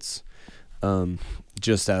notes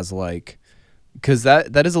just as because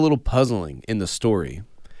that is a little puzzling in the story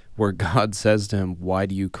where God says to him, why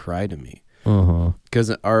do you cry to me? Because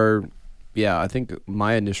I think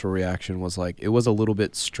my initial reaction was it was a little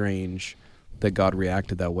bit strange that God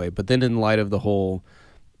reacted that way. But then in light of the whole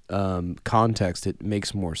context, it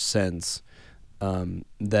makes more sense. And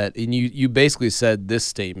you basically said this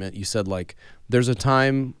statement. You said there's a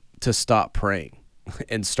time to stop praying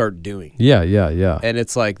and start doing. Yeah. And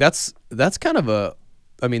it's that's kind of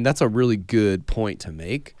that's a really good point to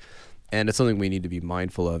make, and it's something we need to be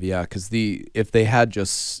mindful of. Yeah, because if they had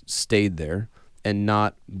just stayed there and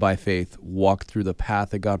not by faith walked through the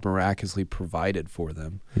path that God miraculously provided for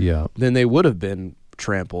them, then they would have been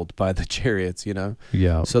trampled by the chariots.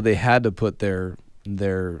 Yeah. So they had to put their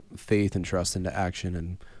faith and trust into action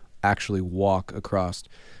and actually walk across,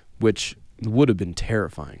 which would have been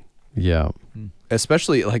terrifying. Yeah.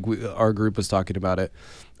 Especially our group was talking about it.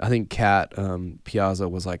 I think Kat Piazza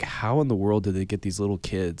was like, how in the world did they get these little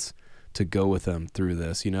kids to go with them through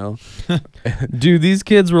this, you know? Dude, these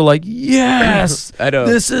kids were like, yes, I know.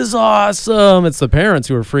 This is awesome. It's the parents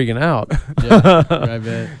who are freaking out. Yeah, I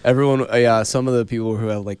bet. Everyone, some of the people who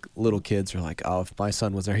have like little kids are like, oh, if my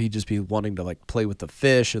son was there, he'd just be wanting to like play with the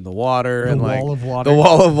fish and the water The and wall like of water. the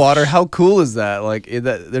wall of water. How cool is that? Like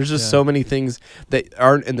there's just so many things that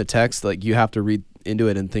aren't in the text. Like you have to read into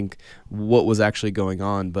it and think what was actually going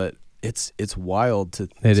on, but it's wild to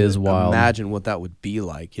imagine what that would be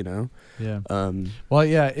like, you know? Yeah. Well,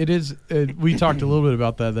 yeah, it is. We talked a little bit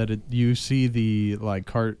about that you see the like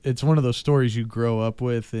it's one of those stories you grow up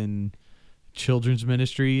with in children's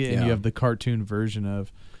ministry, and you have the cartoon version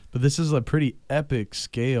of. But this is a pretty epic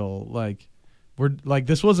scale. Like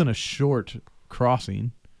this wasn't a short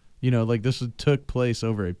crossing. You know, like this took place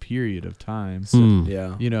over a period of time. So,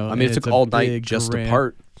 yeah. You know, I mean, it took all night just to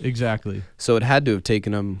part. Exactly. So it had to have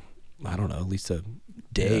taken them, I don't know, at least a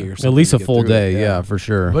day or something. At least a full day, yeah, for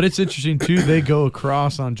sure. But it's interesting too. They go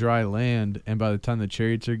across on dry land, and by the time the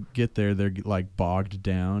chariots get there, they're like bogged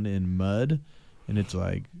down in mud, and it's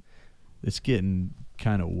like it's getting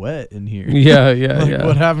kind of wet in here. Yeah.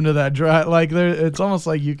 What happened to that dry? Like it's almost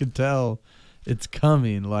like you could tell it's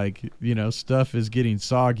coming. Like, you know, stuff is getting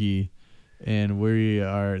soggy, and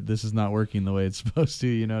this is not working the way it's supposed to.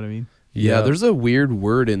 You know what I mean? Yeah. There's a weird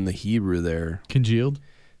word in the Hebrew there. Congealed.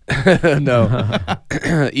 No.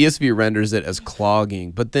 ESV renders it as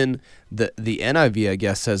clogging, but then the NIV, I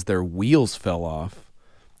guess, says their wheels fell off.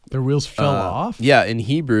 Their wheels fell off? Yeah, in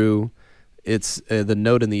Hebrew, it's the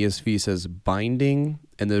note in the ESV says binding,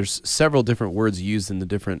 and there's several different words used in the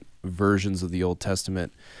different versions of the Old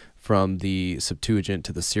Testament, from the Septuagint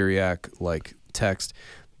to the Syriac like text.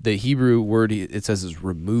 The Hebrew word it says is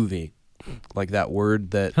removing. Like that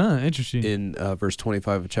word that interesting. In verse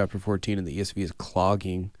 25 of chapter 14 in the ESV is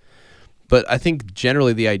clogging. But I think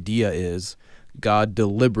generally the idea is God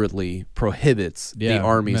deliberately prohibits the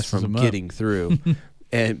armies from getting through.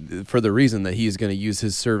 And for the reason that he is going to use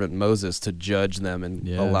his servant Moses to judge them and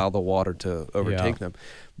allow the water to overtake them.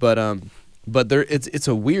 But there it's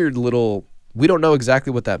a weird little, we don't know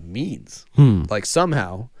exactly what that means. Like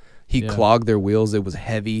somehow he clogged their wheels. It was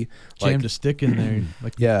heavy. Jammed a stick in there.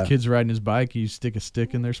 Like kids riding his bike, you stick a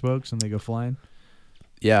stick in their spokes and they go flying.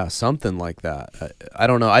 Yeah, something like that. I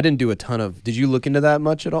don't know. I didn't do a ton of. Did you look into that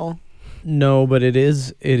much at all? No, but it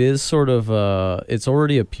is sort of it's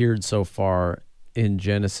already appeared so far in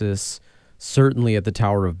Genesis, certainly at the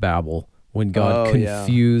Tower of Babel, when God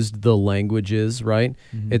confused the languages, right?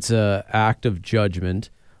 Mm-hmm. It's a act of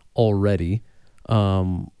judgment already.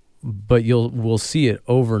 But we'll see it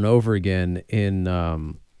over and over again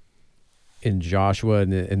in Joshua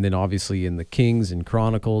and then obviously in the Kings and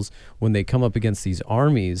Chronicles, when they come up against these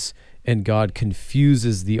armies and God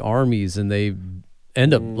confuses the armies and they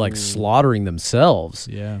end up like slaughtering themselves.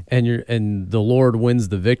 Yeah. And the Lord wins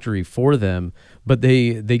the victory for them, but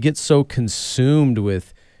they get so consumed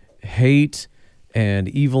with hate and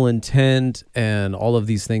evil intent and all of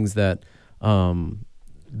these things that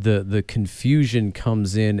the confusion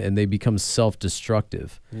comes in and they become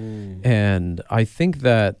self-destructive. And I think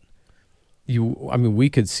that we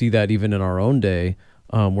could see that even in our own day,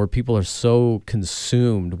 where people are so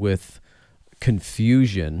consumed with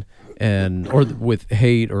confusion or with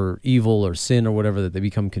hate or evil or sin or whatever, that they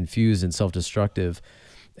become confused and self-destructive.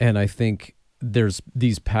 And I think there's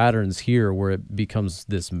these patterns here where it becomes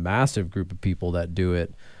this massive group of people that do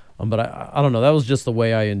it. But I don't know. That was just the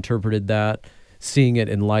way I interpreted that, seeing it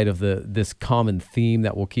in light of this common theme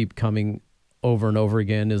that will keep coming over and over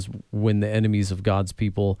again, is when the enemies of God's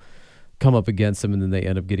people come up against them and then they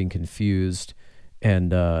end up getting confused,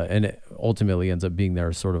 and it ultimately ends up being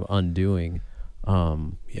their sort of undoing.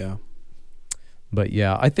 But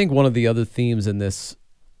yeah, I think one of the other themes in this,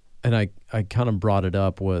 and I kind of brought it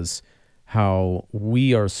up, was how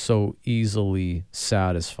we are so easily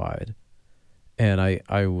satisfied. And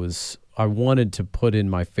I wanted to put in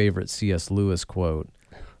my favorite C.S. Lewis quote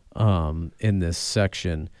in this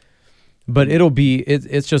section. But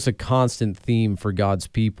it's just a constant theme for God's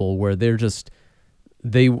people, where they're just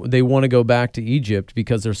they want to go back to Egypt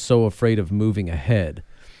because they're so afraid of moving ahead.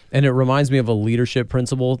 And it reminds me of a leadership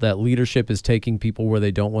principle, that leadership is taking people where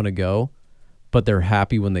they don't want to go, but they're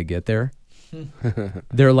happy when they get there.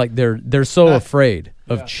 They're so afraid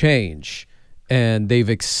of change, and they've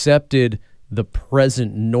accepted the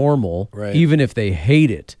present normal, even if they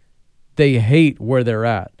hate it. They hate where they're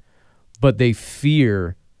at, but they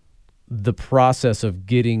fear the process of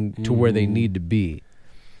getting to where they need to be.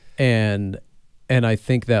 And I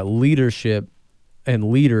think that leadership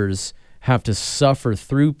and leaders have to suffer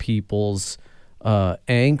through people's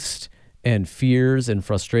angst and fears and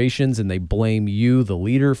frustrations, and they blame you, the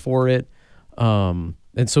leader, for it. And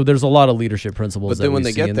so there's a lot of leadership principles. But then when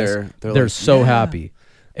they get there, they're like, so happy.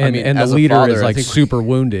 And, and the leader father, is like super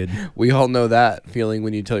wounded. We all know that feeling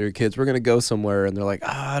when you tell your kids, we're going to go somewhere, and they're like,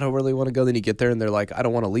 I don't really want to go. Then you get there, and they're like, I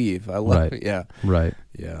don't want to leave. I love it. Yeah. Right.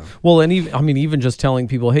 Yeah. Well, and even just telling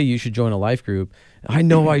people, hey, you should join a life group. I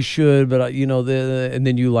know I should, but and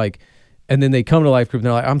then and then they come to life group, and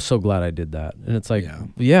they're like, I'm so glad I did that. And it's like,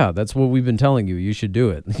 yeah, that's what we've been telling you. You should do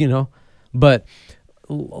it, But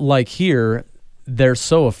like here, they're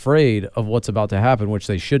so afraid of what's about to happen, which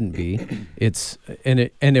they shouldn't be. It's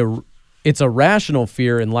a rational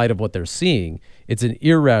fear in light of what they're seeing. It's an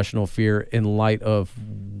irrational fear in light of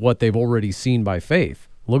what they've already seen by faith.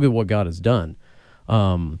 Look at what God has done.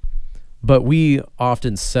 But we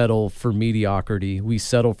often settle for mediocrity. We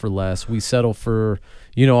settle for less. We settle for,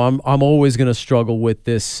 I'm always going to struggle with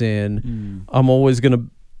this sin. I'm always going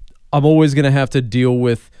to have to deal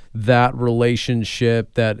with that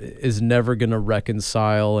relationship that is never going to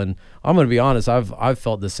reconcile. And I'm going to be honest, I've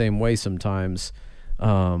felt the same way sometimes.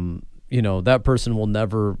 That person will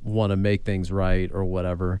never want to make things right or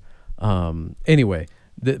whatever. Anyway,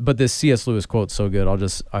 but this C.S. Lewis quote's so good.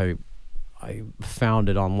 I found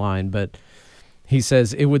it online, but he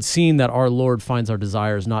says, "It would seem that our Lord finds our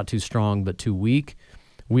desires not too strong, but too weak.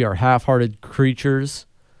 We are half-hearted creatures,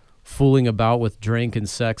 fooling about with drink and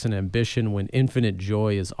sex and ambition when infinite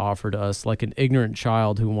joy is offered us, like an ignorant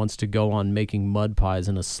child who wants to go on making mud pies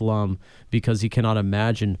in a slum because he cannot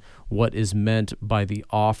imagine what is meant by the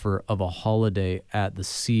offer of a holiday at the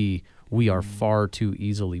sea. We are far too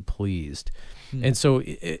easily pleased." And so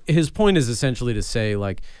his point is essentially to say,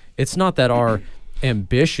 like, it's not that our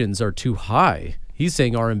ambitions are too high. He's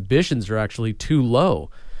saying our ambitions are actually too low.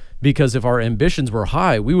 Because if our ambitions were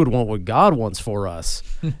high, we would want what God wants for us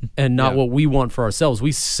and not what we want for ourselves.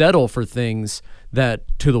 We settle for things that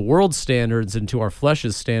to the world's standards and to our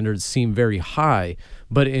flesh's standards seem very high,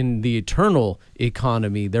 but in the eternal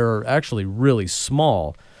economy, they're actually really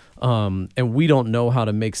small. And we don't know how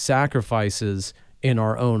to make sacrifices in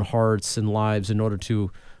our own hearts and lives in order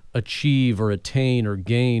to achieve or attain or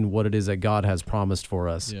gain what it is that God has promised for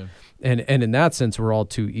us. Yeah. And in that sense, we're all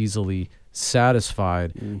too easily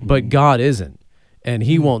satisfied, but God isn't, and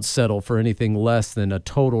he won't settle for anything less than a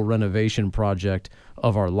total renovation project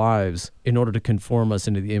of our lives in order to conform us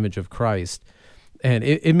into the image of Christ. And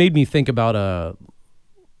it made me think about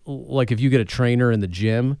like if you get a trainer in the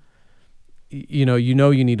gym, you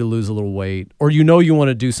need to lose a little weight, or you want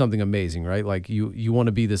to do something amazing, right? Like you want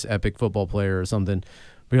to be this epic football player or something.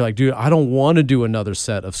 But you're like, dude, I don't want to do another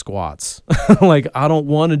set of squats. Like, I don't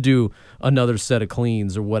want to do another set of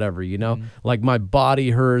cleans or whatever, Like, my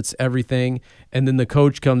body hurts, everything. And then the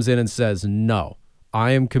coach comes in and says, no,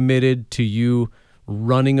 I am committed to you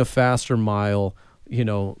running a faster mile,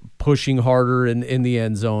 pushing harder in the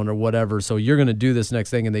end zone or whatever. So you're going to do this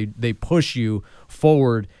next thing. And they push you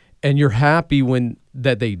forward, and you're happy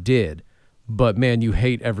that they did. But, man, you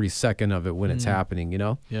hate every second of it when it's happening,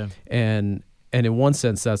 Yeah. And in one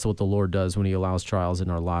sense, that's what the Lord does when he allows trials in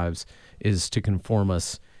our lives, is to conform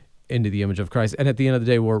us into the image of Christ. And at the end of the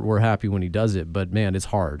day, we're happy when he does it. But, man, it's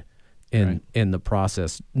hard in the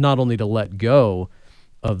process, not only to let go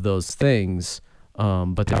of those things,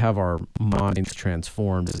 but to have our minds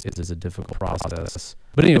transformed is a difficult process.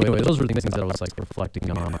 But anyway, those were the things that I was like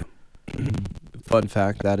reflecting on. Fun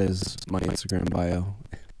fact, that is my Instagram bio.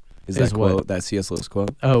 Is that quote, what? That C.S. Lewis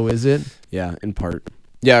quote. Oh, is it? Yeah, in part.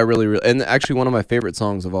 Yeah, really, and actually one of my favorite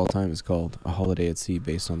songs of all time is called "A Holiday at Sea,"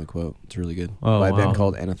 based on the quote. It's really good. By a band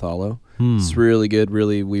called Anathallo. It's really good,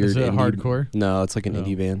 really weird. Is it hardcore? No, it's like an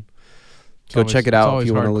indie band. Go check it out if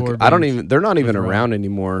you want to look. They're not even around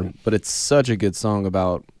anymore, but it's such a good song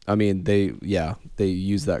about. I mean, they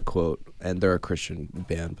use that quote, and they're a Christian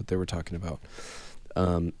band, but they were talking about,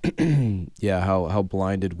 how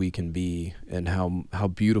blinded we can be, and how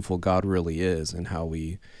beautiful God really is, and how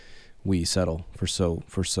we settle for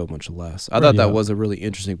so much less. I thought that was a really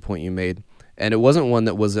interesting point you made, and it wasn't one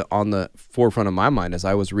that was on the forefront of my mind as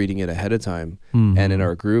I was reading it ahead of time and in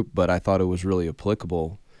our group, but I thought it was really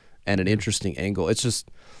applicable and an interesting angle.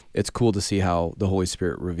 It's cool to see how the Holy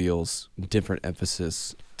Spirit reveals different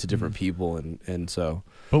emphasis to different people, and so.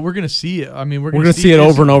 But we're gonna see it. I mean, we're gonna see it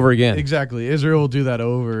over and over again. Exactly. Israel will do that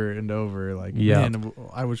over and over. Like, man,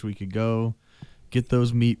 I wish we could go get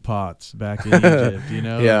those meat pots back in Egypt,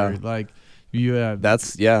 Yeah. Or like you have.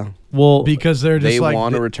 Well, because they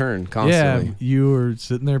want to return constantly. Yeah, you were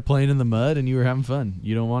sitting there playing in the mud and you were having fun.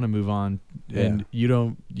 You don't want to move on, and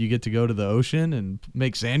you get to go to the ocean and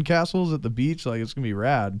make sandcastles at the beach. Like, it's gonna be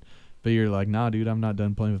rad. But you're like, nah, dude, I'm not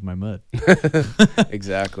done playing with my mud.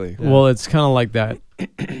 Exactly. Yeah. Well, it's kind of like that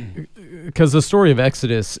because the story of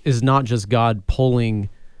Exodus is not just God pulling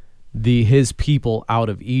his people out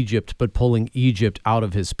of Egypt, but pulling Egypt out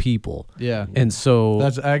of his people. Yeah. And so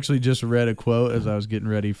that's I actually just read a quote as I was getting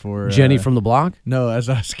ready for Jenny from the block. No, as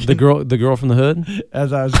I was the girl from the hood.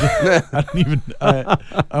 As I was, I don't even.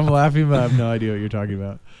 I'm laughing, but I have no idea what you're talking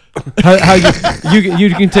about. How you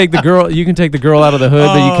can take the girl out of the hood,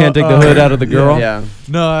 but you can't take the hood out of the girl. Yeah.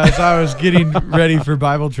 No, as I was getting ready for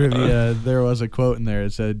Bible trivia, there was a quote in there.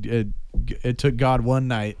 It said it took God one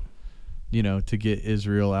night, to get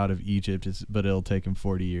Israel out of Egypt, but it'll take him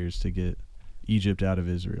 40 years to get Egypt out of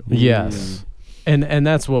Israel. Yes. And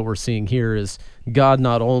that's what we're seeing here is God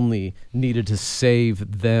not only needed to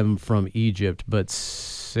save them from Egypt, but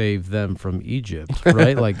save them from Egypt,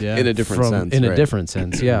 right? Like in a different sense. In a different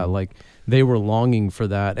sense, yeah. Like they were longing for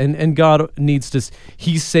that. And God needs to,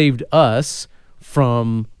 he saved us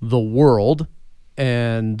from the world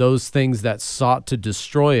and those things that sought to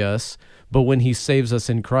destroy us. But when he saves us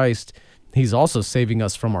in Christ, he's also saving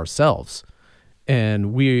us from ourselves.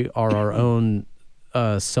 And we are our own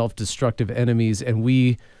self-destructive enemies, and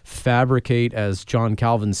we fabricate, as John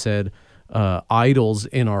Calvin said, idols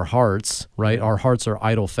in our hearts, right? Our hearts are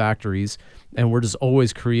idol factories, and we're just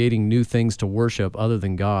always creating new things to worship other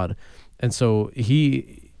than God. And so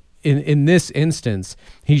he, in this instance,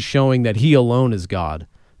 he's showing that he alone is God,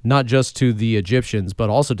 not just to the Egyptians, but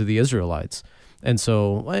also to the Israelites. And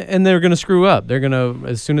so, and they're going to screw up. They're going to,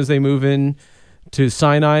 as soon as they move in to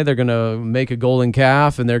Sinai, they're going to make a golden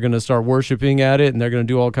calf and they're going to start worshiping at it, and they're going to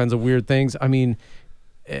do all kinds of weird things. I mean,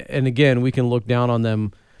 and again, we can look down on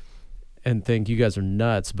them and think you guys are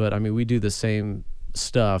nuts, but I mean, we do the same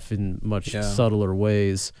stuff in much subtler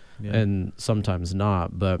ways, and sometimes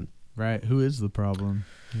not. But right, who is the problem?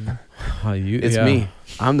 It's me.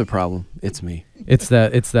 I'm the problem. It's me. It's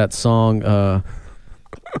that song.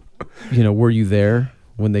 Were you there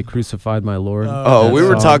when they crucified my Lord? We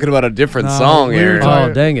were talking about a different song here.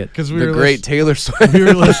 Oh, dang it. Because the great Taylor Swift. We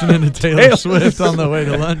were listening to Taylor Swift on the way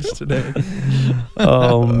to lunch today.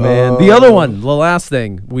 Oh, man. The other one, the last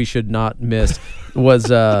thing we should not miss was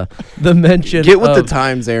the mention Get with the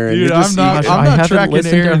times, Aaron. Dude, I'm not tracking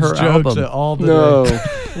Aaron's jokes at all today. No.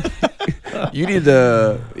 You need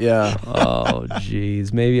to, Oh,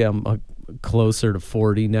 geez. Maybe I'm closer to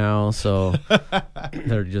 40 now, so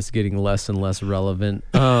they're just getting less and less relevant.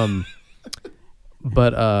 But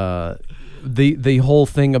the whole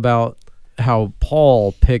thing about how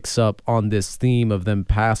Paul picks up on this theme of them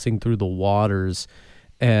passing through the waters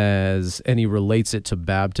and he relates it to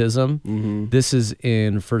baptism. Mm-hmm. This is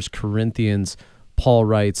in 1 Corinthians. Paul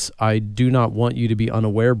writes, I do not want you to be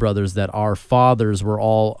unaware, brothers, that our fathers were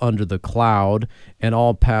all under the cloud and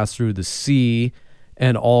all passed through the sea,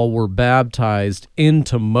 and all were baptized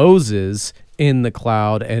into Moses in the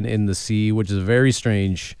cloud and in the sea, which is a very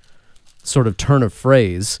strange sort of turn of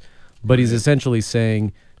phrase. But he's essentially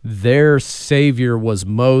saying their Savior was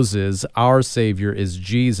Moses. Our Savior is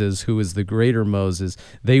Jesus, who is the greater Moses.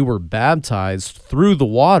 They were baptized through the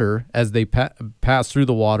water as they passed through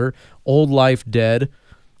the water. Old life dead.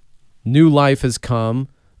 New life has come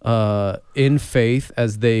in faith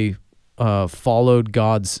as they followed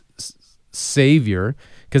God's Savior,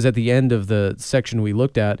 because at the end of the section we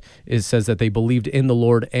looked at, it says that they believed in the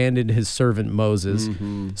Lord and in his servant Moses.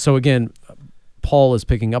 Mm-hmm. So again, Paul is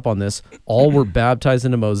picking up on this. All were baptized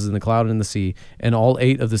into Moses in the cloud and in the sea, and all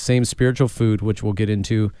ate of the same spiritual food, which we'll get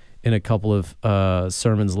into in a couple of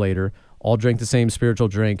sermons later. All drank the same spiritual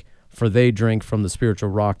drink, for they drank from the spiritual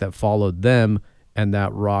rock that followed them, and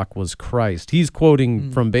that rock was Christ. He's quoting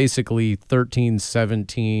from basically 13,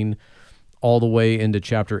 17, all the way into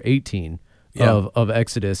chapter 18 of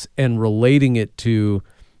Exodus, and relating it to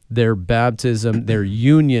their baptism, their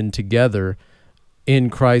union together in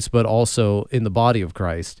Christ, but also in the body of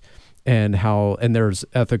Christ, and there's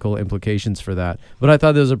ethical implications for that. But I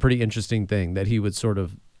thought that was a pretty interesting thing, that he would sort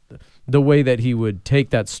of, the way that he would take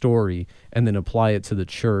that story and then apply it to the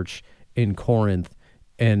church in Corinth,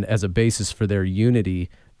 and as a basis for their unity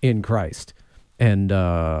in Christ. And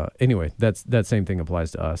anyway, that same thing applies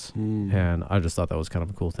to us. And I just thought that was kind of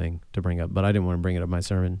a cool thing to bring up. But I didn't want to bring it up in my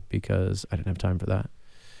sermon because I didn't have time for that.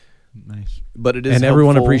 Nice. But it is and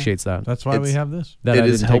everyone appreciates that. That's why we have this. It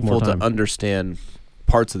is helpful to understand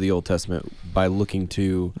parts of the Old Testament by looking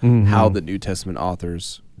to how the New Testament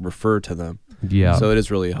authors refer to them. Yeah. So it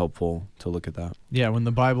is really helpful to look at that. Yeah, when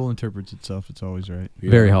the Bible interprets itself, it's always right.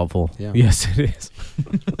 Yeah. Very helpful. Yeah. Yes, it is.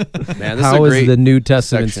 Man, this how is the New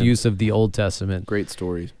Testament's use of the Old Testament? Great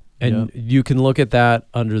stories. And you can look at that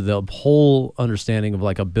under the whole understanding of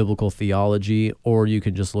like a biblical theology, or you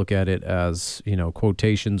can just look at it as,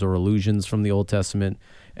 quotations or allusions from the Old Testament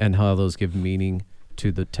and how those give meaning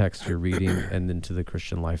to the text you're reading and then to the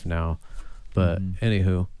Christian life now. But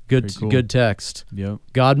anywho, good text. Yep.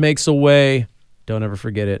 God makes a way. Don't ever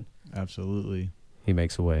forget it. Absolutely. He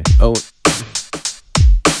makes a way. Oh.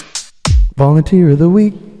 Volunteer of the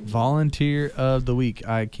week. Volunteer of the week.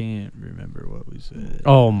 I can't remember what we said.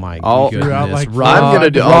 Oh my goodness! I'll do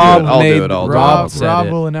it. Rob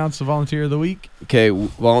will announce the volunteer of the week. Okay,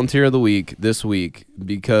 volunteer of the week this week,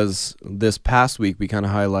 because this past week we kind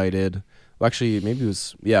of highlighted. Well, actually, maybe it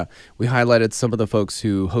was we highlighted some of the folks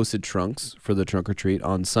who hosted trunks for the trunk or treat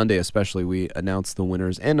on Sunday. Especially, we announced the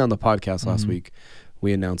winners, and on the podcast last week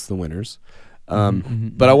we announced the winners.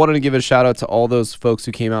 But I wanted to give a shout out to all those folks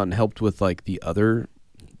who came out and helped with like the other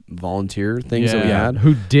volunteer things that we had,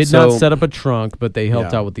 who did not set up a trunk, but they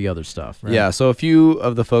helped out with the other stuff. Right? Yeah, so a few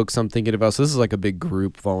of the folks I'm thinking about. So this is like a big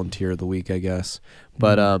group volunteer of the week, I guess.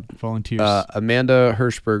 But volunteers, Amanda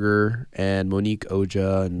Hirschberger and Monique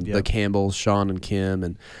Oja and the Campbells, Sean and Kim,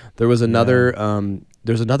 and there was another.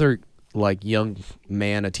 There's another like young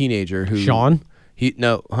man, a teenager who Sean.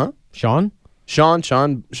 Sean.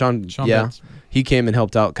 Yeah. Betts. He came and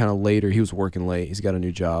helped out kind of later. He was working late. He's got a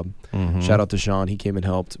new job. Shout out to Sean. He came and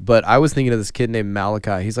helped. But I was thinking of this kid named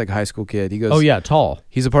Malachi. He's like a high school kid. He goes, oh yeah, tall.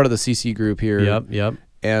 He's a part of the CC group here. Yep.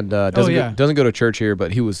 And doesn't go to church here,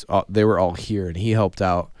 but they were all here, and he helped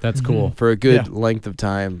out. That's cool. For a good length of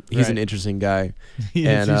time. He's an interesting guy. He's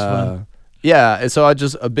fun. Yeah, and so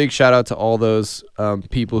a big shout out to all those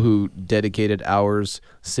people who dedicated hours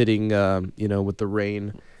sitting, with the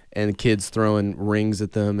rain and kids throwing rings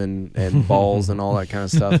at them and balls and all that kind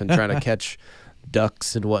of stuff and trying to catch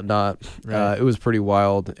ducks and whatnot. Right. It was pretty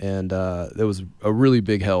wild, and it was a really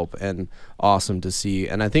big help and awesome to see.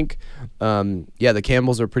 And I think, the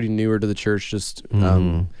Campbells are pretty newer to the church. Just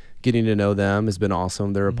getting to know them has been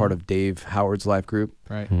awesome. They're a part of Dave Howard's life group.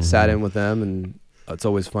 Right. Sat in with them, and it's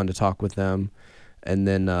always fun to talk with them. And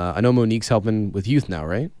then I know Monique's helping with youth now,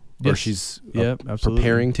 right? Yes. Or she's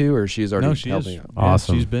preparing to, or she's already helping out?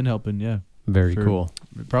 Awesome. She's been helping, Very cool.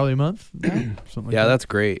 Probably a month, something like that. Yeah, that's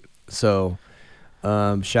great. So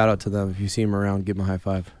shout out to them. If you see them around, give them a high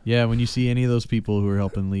five. Yeah, when you see any of those people who are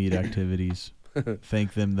helping lead activities,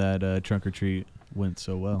 thank them that trunk or treat went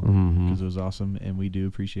so well, because it was awesome, and we do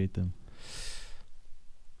appreciate them.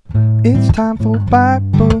 It's time for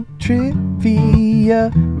Bible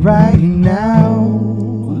trivia right now.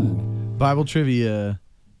 Bible trivia.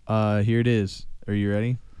 Here it is. Are you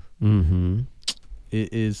ready?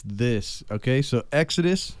 It is this. Okay, so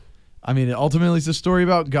Exodus. I mean, ultimately it's a story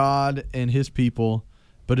about God and his people,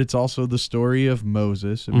 but it's also the story of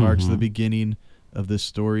Moses. It marks the beginning of the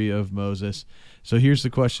story of Moses. So here's the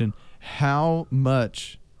question. How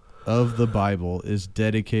much of the Bible is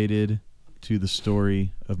dedicated to the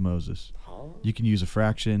story of Moses? You can use a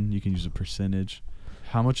fraction. You can use a percentage.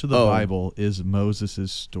 How much of the Bible is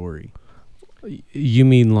Moses' story? You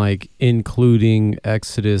mean like including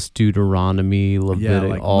Exodus, Deuteronomy,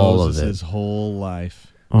 Leviticus, all Moses' of it? His whole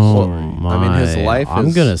life. Oh my! I mean, his life.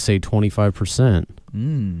 I'm gonna say 25%.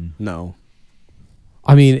 No.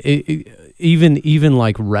 I mean, even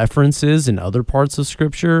like references in other parts of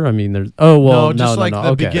Scripture. I mean, there's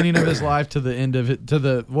the beginning of his life to the end of it, to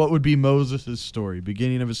the what would be Moses' story,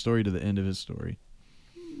 beginning of his story to the end of his story.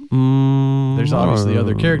 There's obviously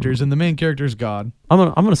other characters, and the main character is God.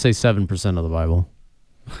 I'm gonna say 7% of the Bible.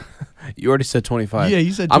 You already said 25. Yeah,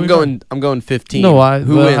 you said 25. I'm going 15. No,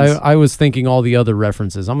 Who wins? I was thinking all the other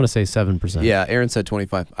references. I'm gonna say 7%. Yeah, Aaron said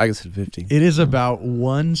 25. I said 15. It is about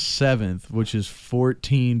 1/7, which is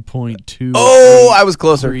 14.2. Oh, I was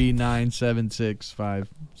closer. 39765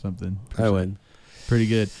 something. I win. Pretty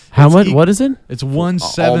good. How much? What is it? It's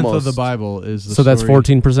 1/7 of the Bible is the so that's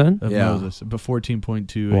 14% of Moses, but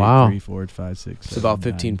 14.2. Wow. 3, 4, 5, 6. It's about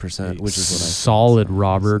 15%, which is what I solid,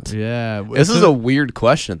 Robert. Yeah, this is a weird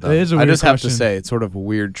question, though. It is a weird question. Have to say it's sort of a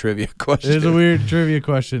weird trivia question. It is a weird trivia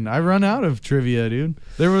question. I run out of trivia, dude.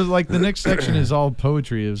 There was the next section is all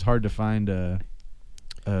poetry. It was hard to find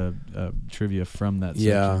trivia from that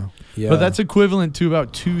section. Yeah. But that's equivalent to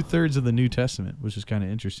about 2/3 of the New Testament, which is kind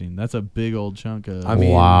of interesting. That's a big old chunk of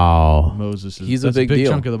wow. Moses. He's a big deal.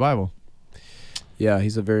 Chunk of the Bible. Yeah,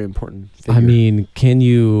 he's a very important figure. I mean, can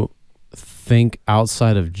you think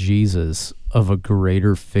outside of Jesus of a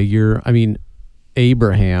greater figure? I mean,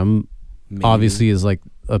 Abraham obviously is like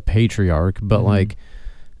a patriarch, but like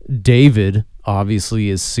David obviously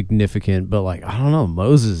is significant, but like I don't know,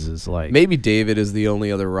 Moses is like maybe David is the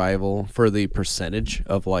only other rival for the percentage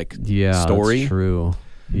of story. That's true.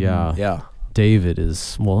 Yeah. David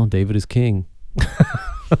is king.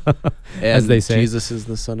 As they say. Jesus is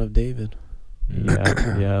the son of David.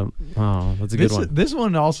 Yeah. Oh, that's a good one. This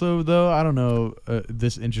one also, though, I don't know,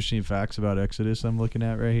 this interesting facts about Exodus I'm looking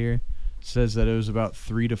at right here says that it was about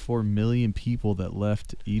 3 to 4 million people that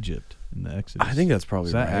left Egypt in the Exodus. I think that's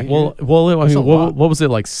probably right. Accurate? Well, I mean, what was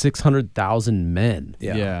it, like 600,000 men?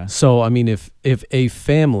 Yeah. So, I mean, if a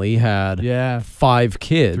family had 5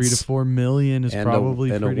 kids, 3 to 4 million is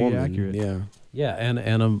probably pretty accurate. Yeah. Yeah, and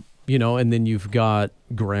and then you've got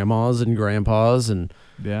grandmas and grandpas and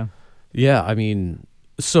yeah, I mean,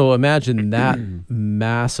 so imagine that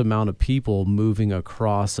mass amount of people moving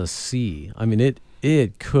across a sea. I mean,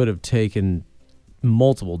 it could have taken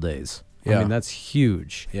multiple days. I mean, that's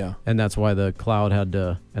huge. Yeah. And that's why the cloud had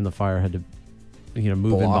to, and the fire had to,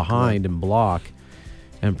 move in behind and block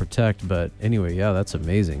and protect. But anyway, that's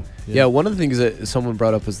amazing. Yeah, one of the things that someone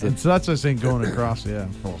brought up was that... So that's what I was saying, going across,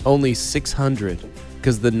 only 600,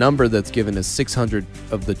 because the number that's given is 600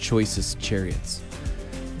 of the choicest chariots,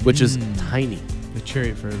 which is tiny. The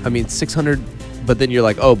chariot for... I mean, 600, but then you're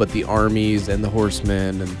like, oh, but the armies and the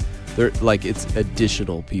horsemen, and they're like, it's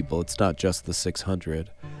additional people. It's not just the 600.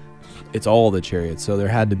 It's all the chariots. So there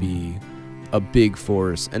had to be a big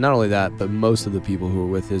force. And not only that, but most of the people who were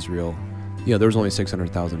with Israel, there was only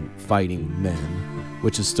 600,000 fighting men,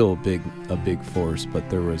 which is still a big force, but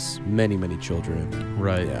there was many, many children.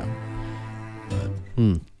 Right. Yeah. But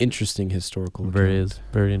interesting historical account. Very is.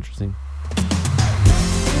 Very interesting.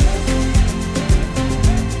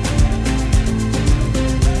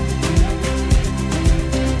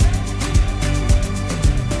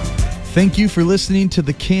 Thank you for listening to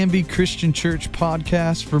the Canby Christian Church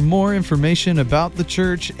podcast. For more information about the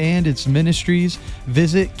church and its ministries,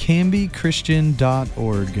 visit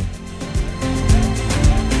canbychristian.org.